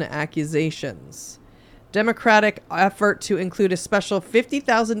collusion accusations. Democratic effort to include a special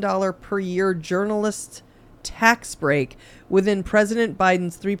 $50,000 per year journalist tax break within President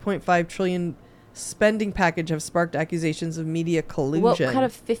Biden's $3.5 trillion spending package have sparked accusations of media collusion. What kind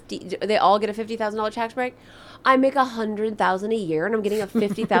of they all get a $50,000 tax break? I make $100,000 a year and I'm getting a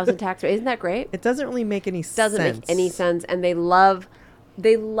 $50,000 tax break. Isn't that great? It doesn't really make any sense. Doesn't make any sense. And they love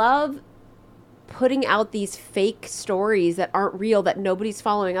putting out these fake stories that aren't real, that nobody's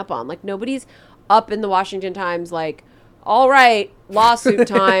following up on. Like, nobody's up in the Washington Times like, all right, lawsuit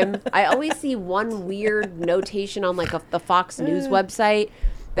time. I always see one weird notation on like the Fox News website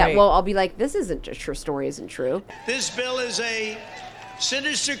that Right. I'll be like, this isn't a true story, isn't true. this bill is a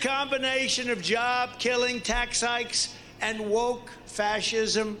sinister combination of job-killing tax hikes and woke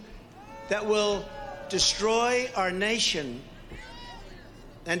fascism that will destroy our nation.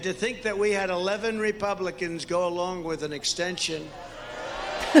 And to think that we had 11 Republicans go along with an extension.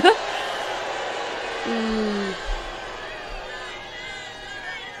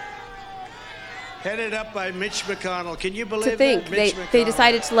 Headed up by Mitch McConnell. Can you believe To think that? Mitch they McConnell.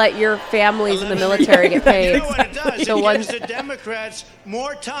 decided to let your families in the military get paid. You know what it does? So It one- gives the Democrats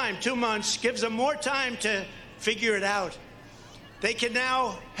more time, 2 months, gives them more time to figure it out. They can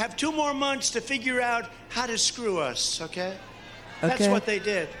now have 2 more months to figure out how to screw us, okay? That's Okay. what they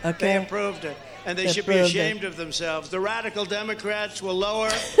did. Okay. They approved it. And they should be Approved it. ashamed of themselves. The radical Democrats will lower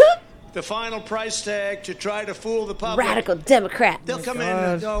the final price tag to try to fool the public. Radical Democrat. They'll come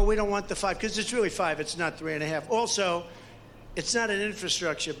in, no, we don't want the 5, because it's really 5, it's not 3.5. Also, it's not an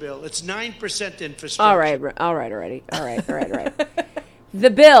infrastructure bill. It's 9% infrastructure. All right already. All right. The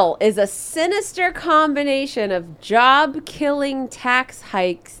bill is a sinister combination of job-killing tax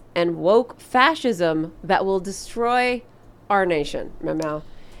hikes and woke fascism that will destroy our nation. Memo.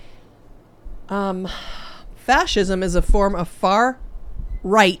 fascism is a form of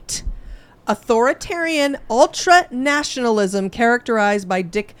far-right, authoritarian ultra-nationalism characterized by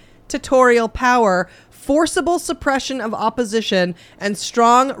dictatorial power, forcible suppression of opposition, and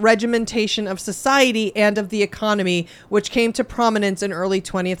strong regimentation of society and of the economy, which came to prominence in early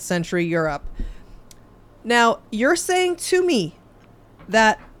 20th century Europe. Now, you're saying to me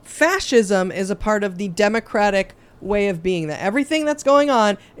that fascism is a part of the democratic way of being, that everything that's going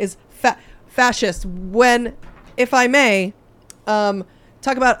on is fascist, when, if I may, talk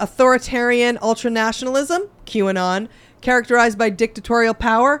about authoritarian ultranationalism, QAnon, characterized by dictatorial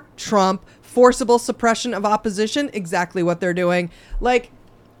power, Trump, forcible suppression of opposition, exactly what they're doing. Like,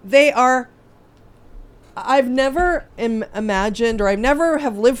 they are... I've never imagined, or I've never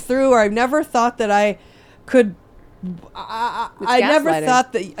have lived through, or I've never thought that I could... I never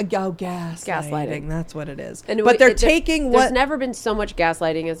thought that... gaslighting. That's what it is. And but they're taking what... There's never been so much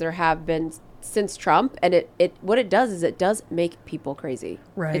gaslighting as there have been since Trump, and what it does is it does make people crazy.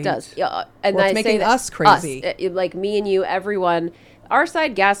 Right. It does. Yeah, and well, it's making us crazy. Like me and you, everyone. Our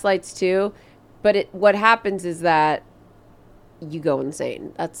side gaslights too, but what happens is that you go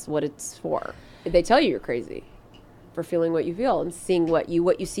insane. That's what it's for. They tell you you're crazy for feeling what you feel and seeing what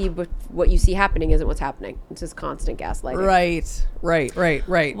you see happening isn't what's happening. It's just constant gaslighting.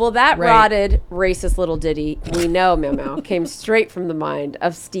 Right. Well, that rotted, racist little ditty, we know, Meow, came straight from the mind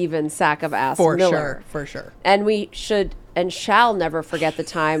of Stephen Sack of Ass Miller. For sure. And we should and shall never forget the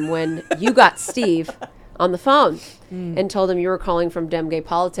time when you got Steve on the phone and told him you were calling from Dem Gay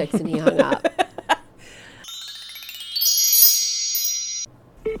Politics, and he hung up.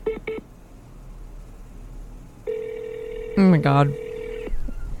 Oh my God.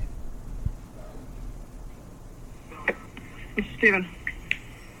 This is Stephen.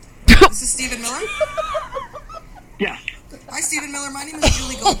 This is Stephen Miller? Yes. Hi, Stephen Miller. My name is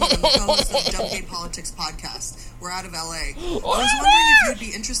Julie Goldman. I'm the co-host of the Dem Gay Politics podcast. We're out of LA. I was wondering if you'd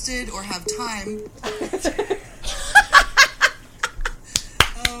be interested or have time.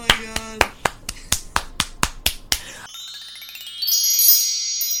 Oh my God.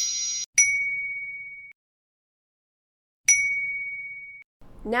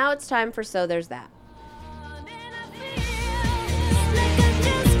 Now it's time for So There's That.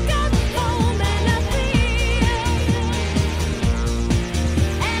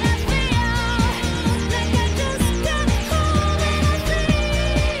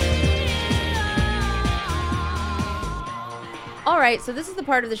 All right, so this is the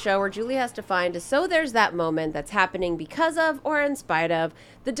part of the show where Julie has to find a So There's That moment that's happening because of or in spite of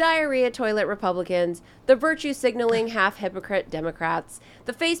the diarrhea toilet Republicans, the virtue signaling half-hypocrite Democrats,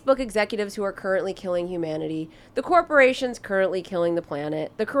 the Facebook executives who are currently killing humanity, the corporations currently killing the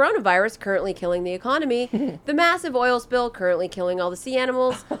planet, the coronavirus currently killing the economy, the massive oil spill currently killing all the sea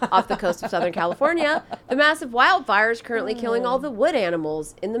animals off the coast of Southern California, the massive wildfires currently killing all the wood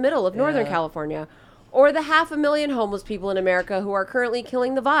animals in the middle of Northern California, or the 500,000 homeless people in America who are currently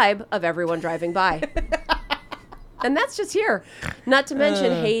killing the vibe of everyone driving by. And that's just here. Not to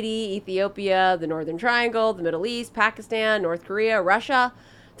mention Haiti, Ethiopia, the Northern Triangle, the Middle East, Pakistan, North Korea, Russia.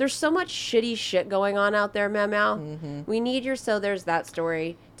 There's so much shitty shit going on out there, Meow. Mm-hmm. We need your So There's That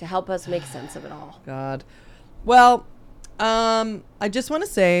story to help us make sense of it all. God. Well, I just want to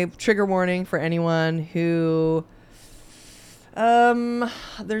say, trigger warning for anyone who...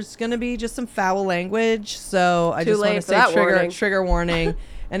 there's gonna be just some foul language, so I just want to say trigger warning,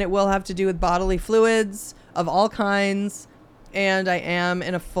 and it will have to do with bodily fluids of all kinds, and I am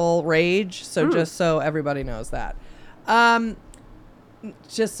in a full rage, so just so everybody knows that,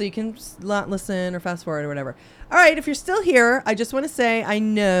 just so you can not listen or fast forward or whatever. All right, if you're still here, I just want to say I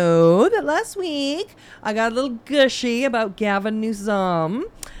know that last week I got a little gushy about Gavin Newsom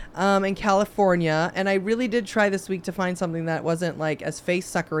in California, and I really did try this week to find something that wasn't like as face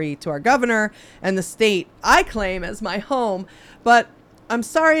suckery to our governor and the state I claim as my home. But I'm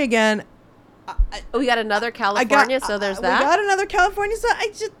sorry again. We got another California, so there's that. We got another California, so I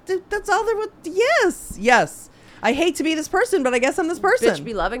just that's all there was. Yes. I hate to be this person, but I guess I'm this person. Bitch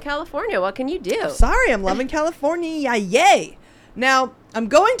be loving California. What can you do? Sorry, I'm loving California. Yay. Now, I'm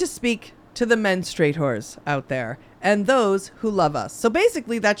going to speak to the menstruators out there and those who love us. So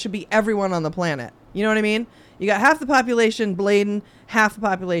basically, that should be everyone on the planet. You know what I mean? You got half the population blading, half the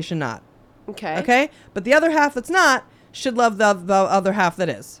population not. Okay? But the other half that's not should love the other half that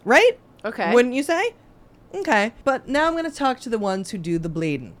is. Right? Okay. Wouldn't you say? Okay. But now I'm going to talk to the ones who do the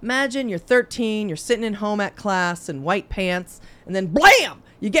bleeding. Imagine you're 13, you're sitting in home ec class in white pants, and then blam!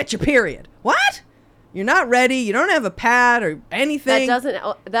 You get your period. What? You're not ready. You don't have a pad or anything.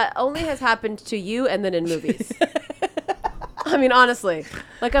 That only has happened to you and then in movies. I mean, honestly,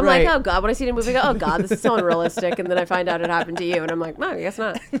 like I'm Right. like, oh God, when I see the movie, I go, oh God, this is so unrealistic, and then I find out it happened to you, and I'm like, no, I guess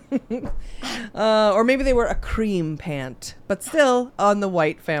not. Or maybe they were a cream pant, but still on the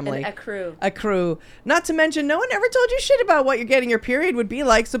white family. A crew. A crew. Not to mention, no one ever told you shit about what you're getting your period would be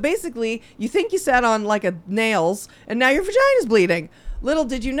like. So basically, you think you sat on like a nails, and now your vagina's bleeding. Little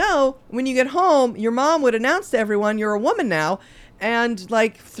did you know, when you get home, your mom would announce to everyone you're a woman now, and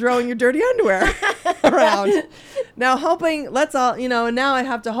like throwing your dirty underwear around. Now hoping, let's all, and now I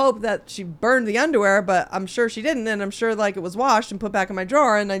have to hope that she burned the underwear, but I'm sure she didn't, and I'm sure like it was washed and put back in my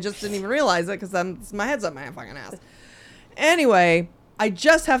drawer, and I just didn't even realize it because my head's up my fucking ass. Anyway, I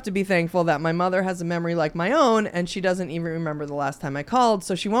just have to be thankful that my mother has a memory like my own, and she doesn't even remember the last time I called,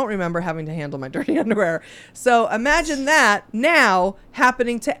 so she won't remember having to handle my dirty underwear. So imagine that now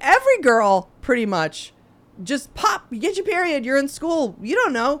happening to every girl, pretty much. Just pop, you get your period, you're in school, you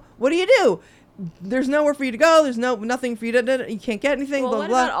don't know, what do you do? There's nowhere for you to go, there's nothing for you to, you can't get anything, Well, blah, what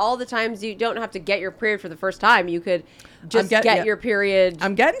blah. about all the times you don't have to get your period for the first time? You could just get your period.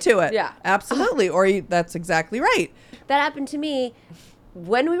 I'm getting to it. Yeah. Absolutely. That's exactly right. That happened to me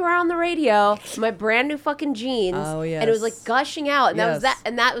when we were on the radio, my brand new fucking jeans. Oh, yes. And it was like gushing out. And Yes.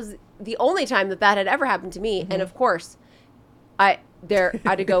 that was the only time that had ever happened to me. Mm-hmm. And of course, I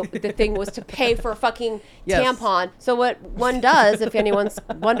had to go, the thing was to pay for a fucking Yes. tampon. So what one does, if anyone's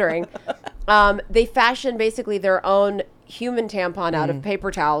wondering, they fashion basically their own human tampon out of paper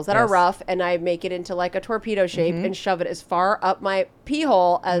towels that are Yes. rough, and I make it into like a torpedo shape and shove it as far up my pee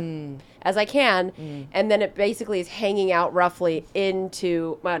hole as I can, and then it basically is hanging out roughly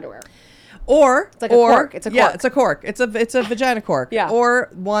into my underwear. Or It's like a cork. It's a Yeah, cork. it's a cork. It's a vagina cork. Yeah.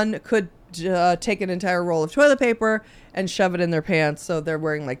 Or one could take an entire roll of toilet paper and shove it in their pants, so they're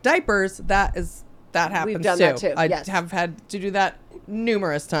wearing like diapers. That happens We've done too. that too, I yes. have had to do that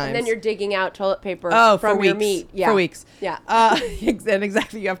numerous times. And then you're digging out toilet paper for from weeks. your meat. Yeah. For weeks. Yeah. And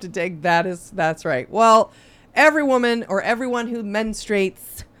exactly, you have to dig. That's right. Well, every woman or everyone who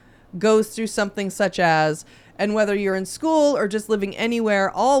menstruates goes through something such as, and whether you're in school or just living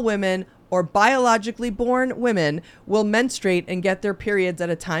anywhere, all women or biologically born women will menstruate and get their periods at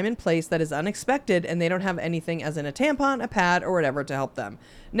a time and place that is unexpected, and they don't have anything as in a tampon, a pad, or whatever to help them.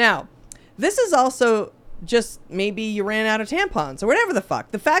 Now, this is also just maybe you ran out of tampons or whatever the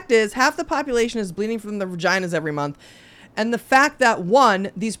fuck. The fact is, half the population is bleeding from their vaginas every month. And the fact that,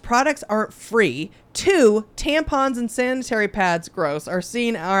 one, these products aren't free. Two, tampons and sanitary pads, gross, are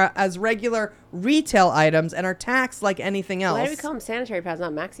seen as regular retail items and are taxed like anything else. Why do we call them sanitary pads,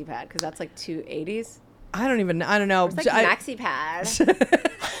 not maxi pad? Because that's like 280s. I don't know. It's like maxi pad.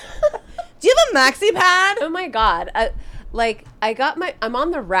 Do you have a maxi pad? Oh my God. I'm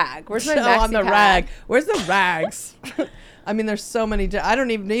on the rag. Where's my maxi pad? On the rag. Where's the rags? I mean, there's so many. I don't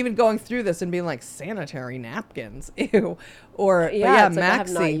even going through this and being like sanitary napkins, ew, or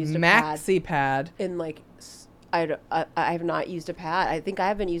maxi pad. In like, I have not used a pad. I think I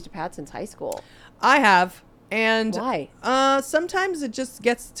haven't used a pad since high school. I have, and why? Sometimes it just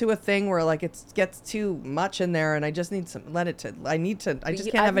gets to a thing where like it gets too much in there, and I just need some. I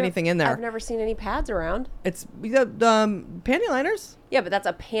just can't have anything in there. I've never seen any pads around. It's panty liners. Yeah, but that's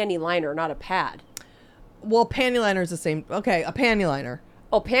a panty liner, not a pad. Well, panty liner is the same. Okay, a panty liner.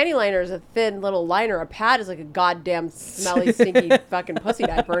 Oh, panty liner is a thin little liner. A pad is like a goddamn smelly, stinky fucking pussy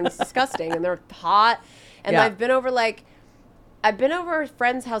diaper, and it's disgusting. And they're hot. And Yeah. I've been over a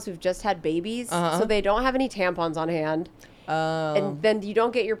friend's house who've just had babies, so they don't have any tampons on hand. And then you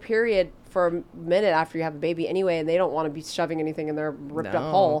don't get your period for a minute after you have a baby anyway, and they don't want to be shoving anything in their ripped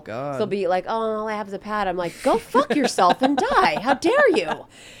up hole. God. So they'll be like, oh, all I have is a pad. I'm like, go fuck yourself and die. How dare you?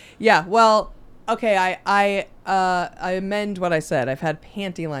 Yeah, well, okay, I amend what I said. I've had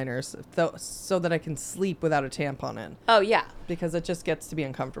panty liners so that I can sleep without a tampon in. Oh, yeah. Because it just gets to be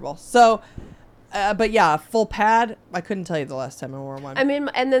uncomfortable. So, but yeah, full pad, I couldn't tell you the last time I wore one. I mean,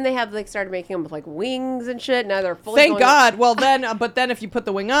 and then they have started making them with like wings and shit. Now they're fully Thank God. Well, then, but then if you put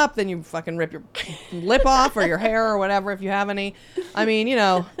the wing up, then you fucking rip your lip off or your hair or whatever if you have any. I mean,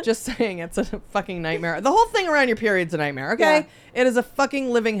 just saying, it's a fucking nightmare. The whole thing around your period's a nightmare, okay? Yeah. It is a fucking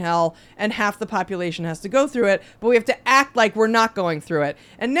living hell, and half the population has to go through it, but we have to act like we're not going through it.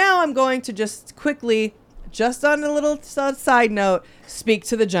 And now I'm going to just quickly, just on a little side note, speak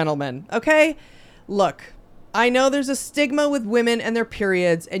to the gentleman, okay? Look, I know there's a stigma with women and their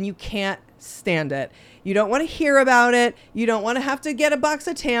periods, and you can't stand it. You don't want to hear about it. You don't want to have to get a box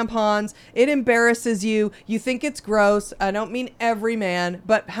of tampons. It embarrasses you. You think it's gross. I don't mean every man,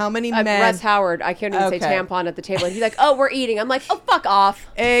 but how many men? Russ Howard, I can't even say tampon at the table. He's like, oh, we're eating. I'm like, oh, fuck off.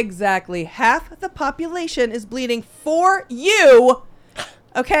 Exactly. Half the population is bleeding for you.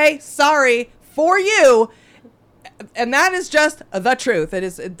 Okay? Sorry. For you. And that is just the truth. It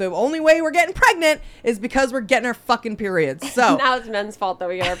is the only way we're getting pregnant is because we're getting our fucking periods. So now it's men's fault that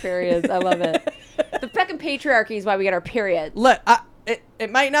we get our periods. I love it. The fucking patriarchy is why we get our periods. Look,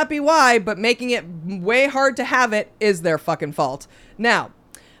 it might not be why, but making it way hard to have it is their fucking fault. Now,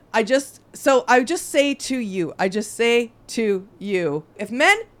 I just say to you, if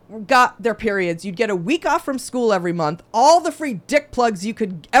men got their periods, you'd get a week off from school every month, all the free dick plugs you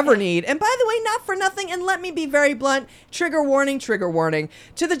could ever need. And by the way, not for nothing, and let me be very blunt, trigger warning.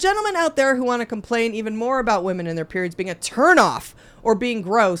 To the gentlemen out there who want to complain even more about women and their periods being a turnoff or being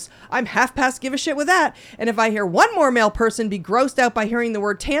gross, I'm half past give a shit with that. And if I hear one more male person be grossed out by hearing the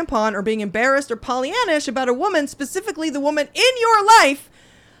word tampon or being embarrassed or Pollyannish about a woman, specifically the woman in your life,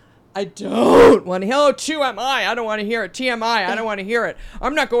 I don't want to hear, oh, TMI, I don't want to hear it. TMI, I don't want to hear it.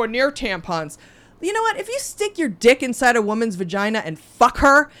 I'm not going near tampons. You know what? If you stick your dick inside a woman's vagina and fuck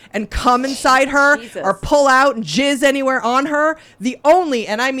her and come inside her or pull out and jizz anywhere on her, the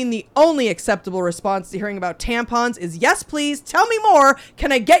only acceptable response to hearing about tampons is, yes, please, tell me more.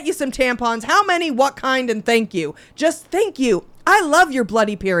 Can I get you some tampons? How many? What kind? And thank you. Just thank you. I love your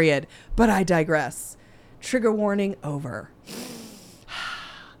bloody period, but I digress. Trigger warning over.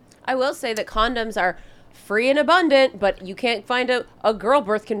 I will say that condoms are free and abundant, but you can't find a girl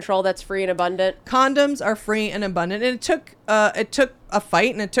birth control that's free and abundant. Condoms are free and abundant, and it took a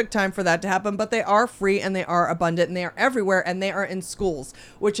fight and it took time for that to happen, but they are free and they are abundant and they are everywhere and they are in schools,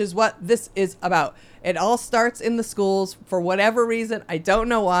 which is what this is about. It all starts in the schools for whatever reason. I don't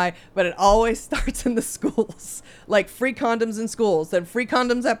know why, but it always starts in the schools. Like free condoms in schools, then free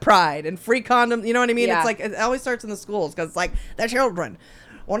condoms at Pride, and free condoms, you know what I mean? Yeah. It's like, it always starts in the schools because it's like, the children.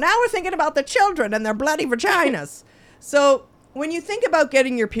 Well, now we're thinking about the children and their bloody vaginas. So when you think about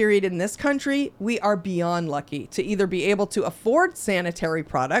getting your period in this country, we are beyond lucky to either be able to afford sanitary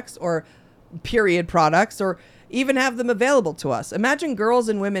products or period products or even have them available to us. Imagine girls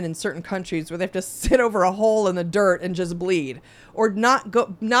and women in certain countries where they have to sit over a hole in the dirt and just bleed, or not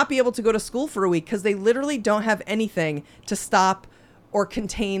be able to go to school for a week because they literally don't have anything to stop or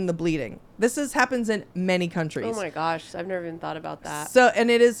contain the bleeding. This happens in many countries. Oh my gosh, I've never even thought about that. So,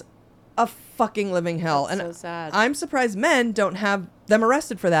 and it is a fucking living hell. That's and so sad. I'm surprised men don't have them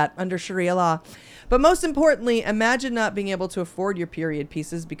arrested for that under Sharia law. But most importantly, imagine not being able to afford your period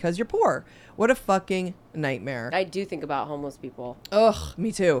pieces because you're poor. What a fucking nightmare. I do think about homeless people. Ugh,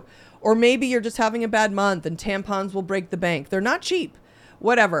 me too. Or maybe you're just having a bad month and tampons will break the bank. They're not cheap.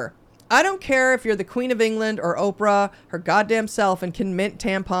 Whatever. I don't care if you're the Queen of England or Oprah, her goddamn self, and can mint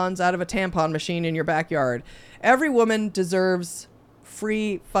tampons out of a tampon machine in your backyard. Every woman deserves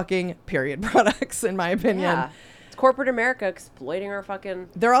free fucking period products, in my opinion. Yeah. It's corporate America exploiting our fucking...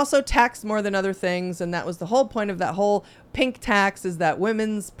 They're also taxed more than other things, and that was the whole point of that whole pink tax, is that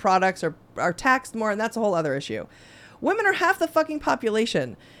women's products are taxed more, and that's a whole other issue. Women are half the fucking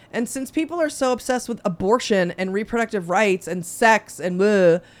population. And since people are so obsessed with abortion and reproductive rights and sex and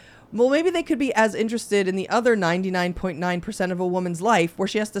well, maybe they could be as interested in the other 99.9% of a woman's life where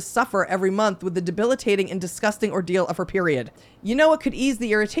she has to suffer every month with the debilitating and disgusting ordeal of her period. You know what could ease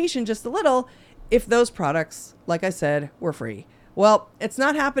the irritation just a little if those products, like I said, were free. Well, it's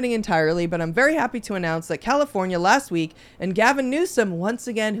not happening entirely, but I'm very happy to announce that California last week, and Gavin Newsom, once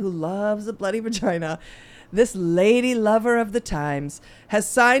again, who loves a bloody vagina, this lady lover of the times, has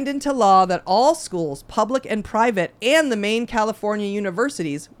signed into law that all schools, public and private, and the main California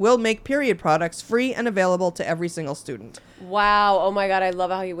universities will make period products free and available to every single student. Wow. Oh my God. I love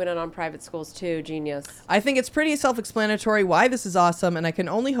how he went in on private schools too. Genius. I think it's pretty self-explanatory why this is awesome, and I can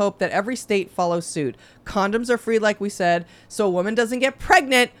only hope that every state follows suit. Condoms are free, like we said, so a woman doesn't get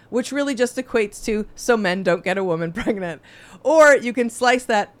pregnant, which really just equates to so men don't get a woman pregnant. Or you can slice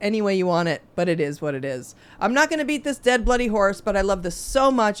that any way you want it, but it is what it is. I'm not going to beat this dead bloody horse, but I love this so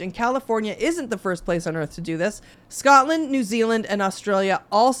much, and California isn't the first place on earth to do this. Scotland, New Zealand, and Australia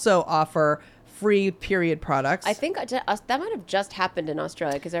also offer free period products. I think that might have just happened in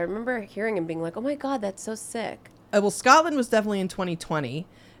Australia, because I remember hearing him being like, oh my God, that's so sick. Well, Scotland was definitely in 2020,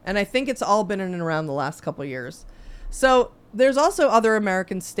 and I think it's all been in and around the last couple of years. So there's also other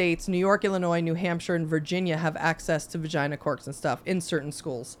American states, New York, Illinois, New Hampshire, and Virginia have access to vagina corks and stuff in certain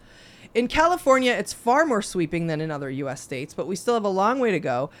schools. In California, it's far more sweeping than in other U.S. states, but we still have a long way to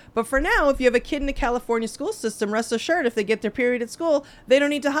go. But for now, if you have a kid in a California school system, rest assured if they get their period at school, they don't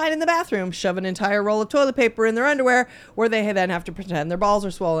need to hide in the bathroom, shove an entire roll of toilet paper in their underwear, where they then have to pretend their balls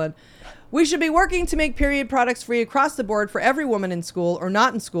are swollen. We should be working to make period products free across the board for every woman in school or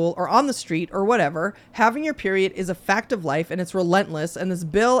not in school or on the street or whatever. Having your period is a fact of life and it's relentless. And this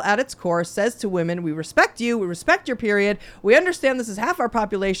bill at its core says to women, we respect you, we respect your period. We understand this is half our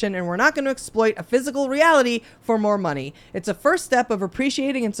population and we're not going to exploit a physical reality for more money. It's a first step of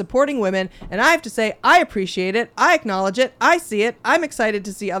appreciating and supporting women. And I have to say, I appreciate it. I acknowledge it. I see it. I'm excited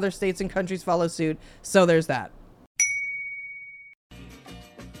to see other states and countries follow suit. So there's that.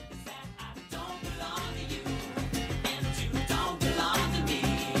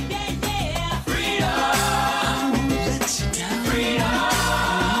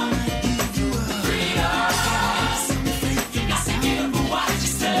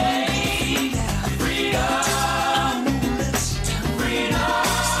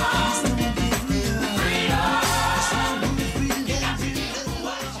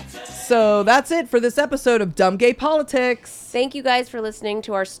 So that's it for this episode of Dumb Gay Politics. Thank you guys for listening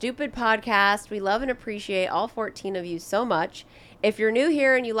to our stupid podcast. We love and appreciate all 14 of you so much. If you're new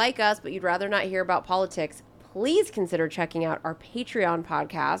here and you like us, but you'd rather not hear about politics, please consider checking out our Patreon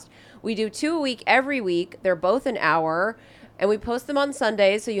podcast. We do 2 a week every week. They're both an hour. And we post them on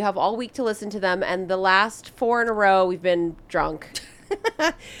Sundays, so you have all week to listen to them. And the last 4 in a row, we've been drunk.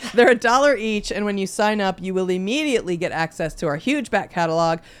 They're $1 each, and when you sign up, you will immediately get access to our huge back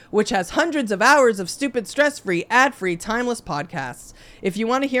catalog, which has hundreds of hours of stupid, stress-free, ad-free, timeless podcasts. If you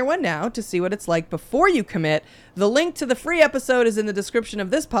want to hear one now to see what it's like before you commit, the link to the free episode is in the description of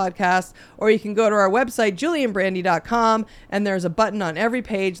this podcast, or you can go to our website, julieandbrandy.com, and there's a button on every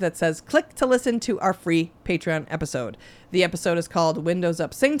page that says click to listen to our free Patreon episode. The episode is called Windows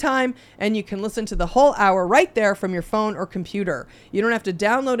Up Sing Time, and you can listen to the whole hour right there from your phone or computer. You don't have to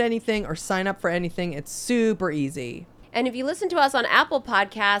download anything or sign up for anything. It's super easy. And if you listen to us on Apple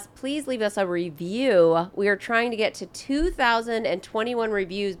Podcasts, please leave us a review. We are trying to get to 2,021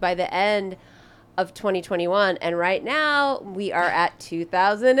 reviews by the end of 2021, and right now we are at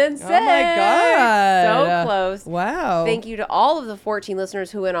 2006. Oh my God. So close. Wow. Thank you to all of the 14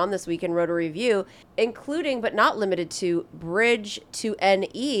 listeners who went on this week and wrote a review, including but not limited to Bridge to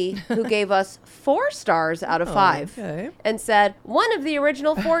NE, who gave us 4 stars out of 5 and said, one of the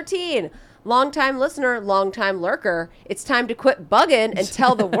original 14. Longtime listener, longtime lurker. It's time to quit bugging and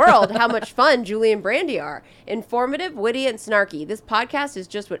tell the world how much fun Julie and Brandy are. Informative, witty, and snarky. This podcast is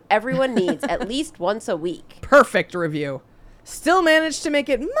just what everyone needs at least once a week. Perfect review. Still managed to make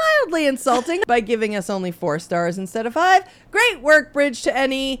it mildly insulting by giving us only 4 stars instead of 5. Great work, Bridge to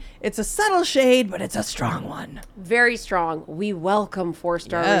NE. It's a subtle shade, but it's a strong one. Very strong. We welcome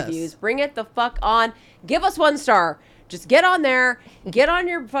 4-star reviews. Bring it the fuck on. Give us 1 star. Just get on there, get on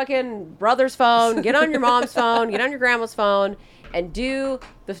your fucking brother's phone, get on your mom's phone, get on your grandma's phone, and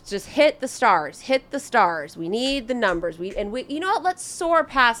just hit the stars. We need the numbers. You know what? Let's soar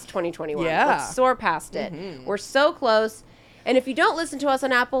past 2021. Yeah. Let's soar past it. Mm-hmm. We're so close. And if you don't listen to us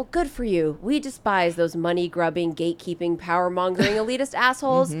on Apple, good for you. We despise those money-grubbing, gatekeeping, power-mongering, elitist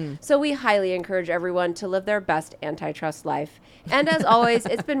assholes. Mm-hmm. So we highly encourage everyone to live their best antitrust life. And as always,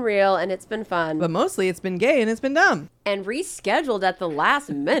 it's been real and it's been fun. But mostly it's been gay and it's been dumb. And rescheduled at the last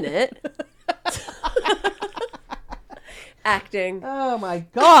minute. Acting. Oh my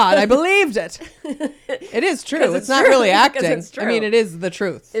God, I believed it. It is true. It's not really acting. It's true. I mean, it is the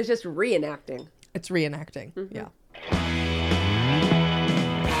truth. It's just reenacting. It's reenacting. Mm-hmm. Yeah.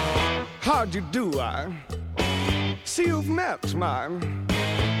 How'd you do? I see you've met my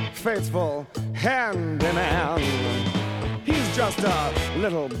faithful handyman. He's just a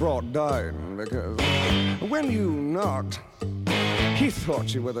little brought down because when you knocked, he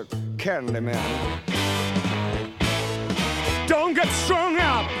thought you were the candy man. Don't get strung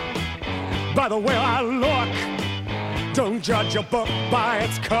up by the way I look. Don't judge a book by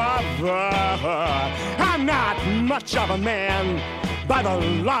its cover. I'm not much of a man by the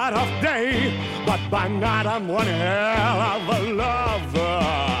light of day, but by night I'm one hell of a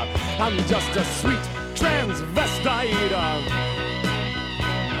lover. I'm just a sweet transvestite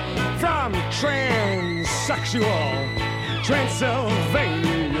from transsexual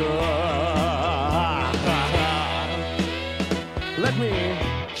Transylvania. Let me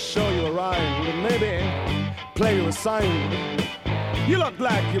show you around and maybe play you a sign. You look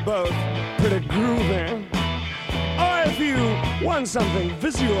like you're both pretty groovy. Or if you want something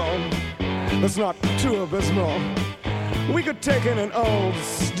visual that's not too abysmal, we could take in an old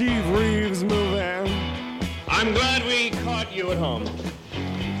Steve Reeves movie. I'm glad we caught you at home.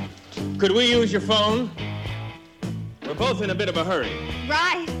 Could we use your phone? We're both in a bit of a hurry.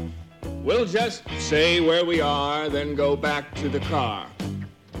 Right. We'll just say where we are, then go back to the car.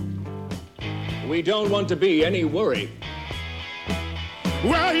 We don't want to be any worry.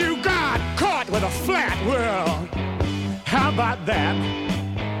 Well, you got caught with a flat. Well, how about that?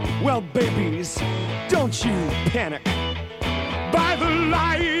 Well, babies, don't you panic. By the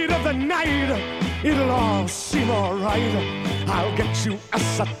light of the night, it'll all seem alright. I'll get you a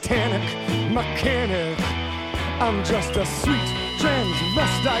satanic mechanic. I'm just a sweet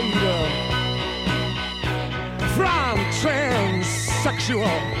transvestite from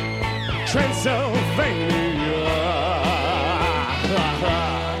transsexual Transylvania.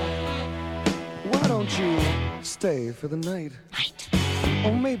 Why don't you stay for the night?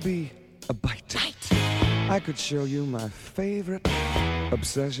 Or maybe a bite. I could show you my favorite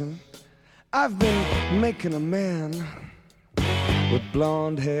obsession. I've been making a man with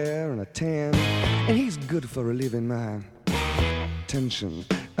blonde hair and a tan, and he's good for relieving my tension.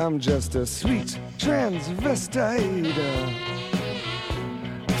 I'm just a sweet transvestite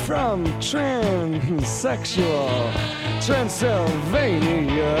from transsexual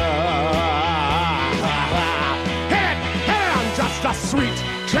Transylvania. Hey, I'm just a sweet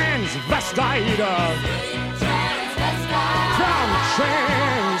transvestite from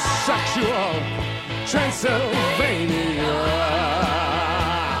transsexual Transylvania.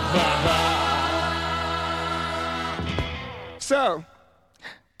 So,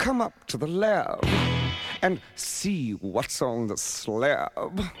 come up to the lab and see what's on the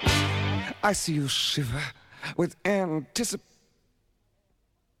slab. I see you shiver with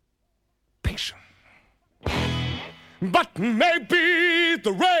anticipation. But maybe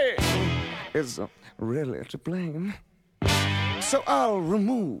the rain is really to blame. So I'll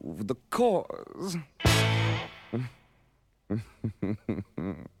remove the cause.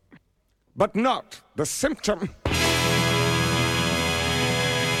 But not the symptom.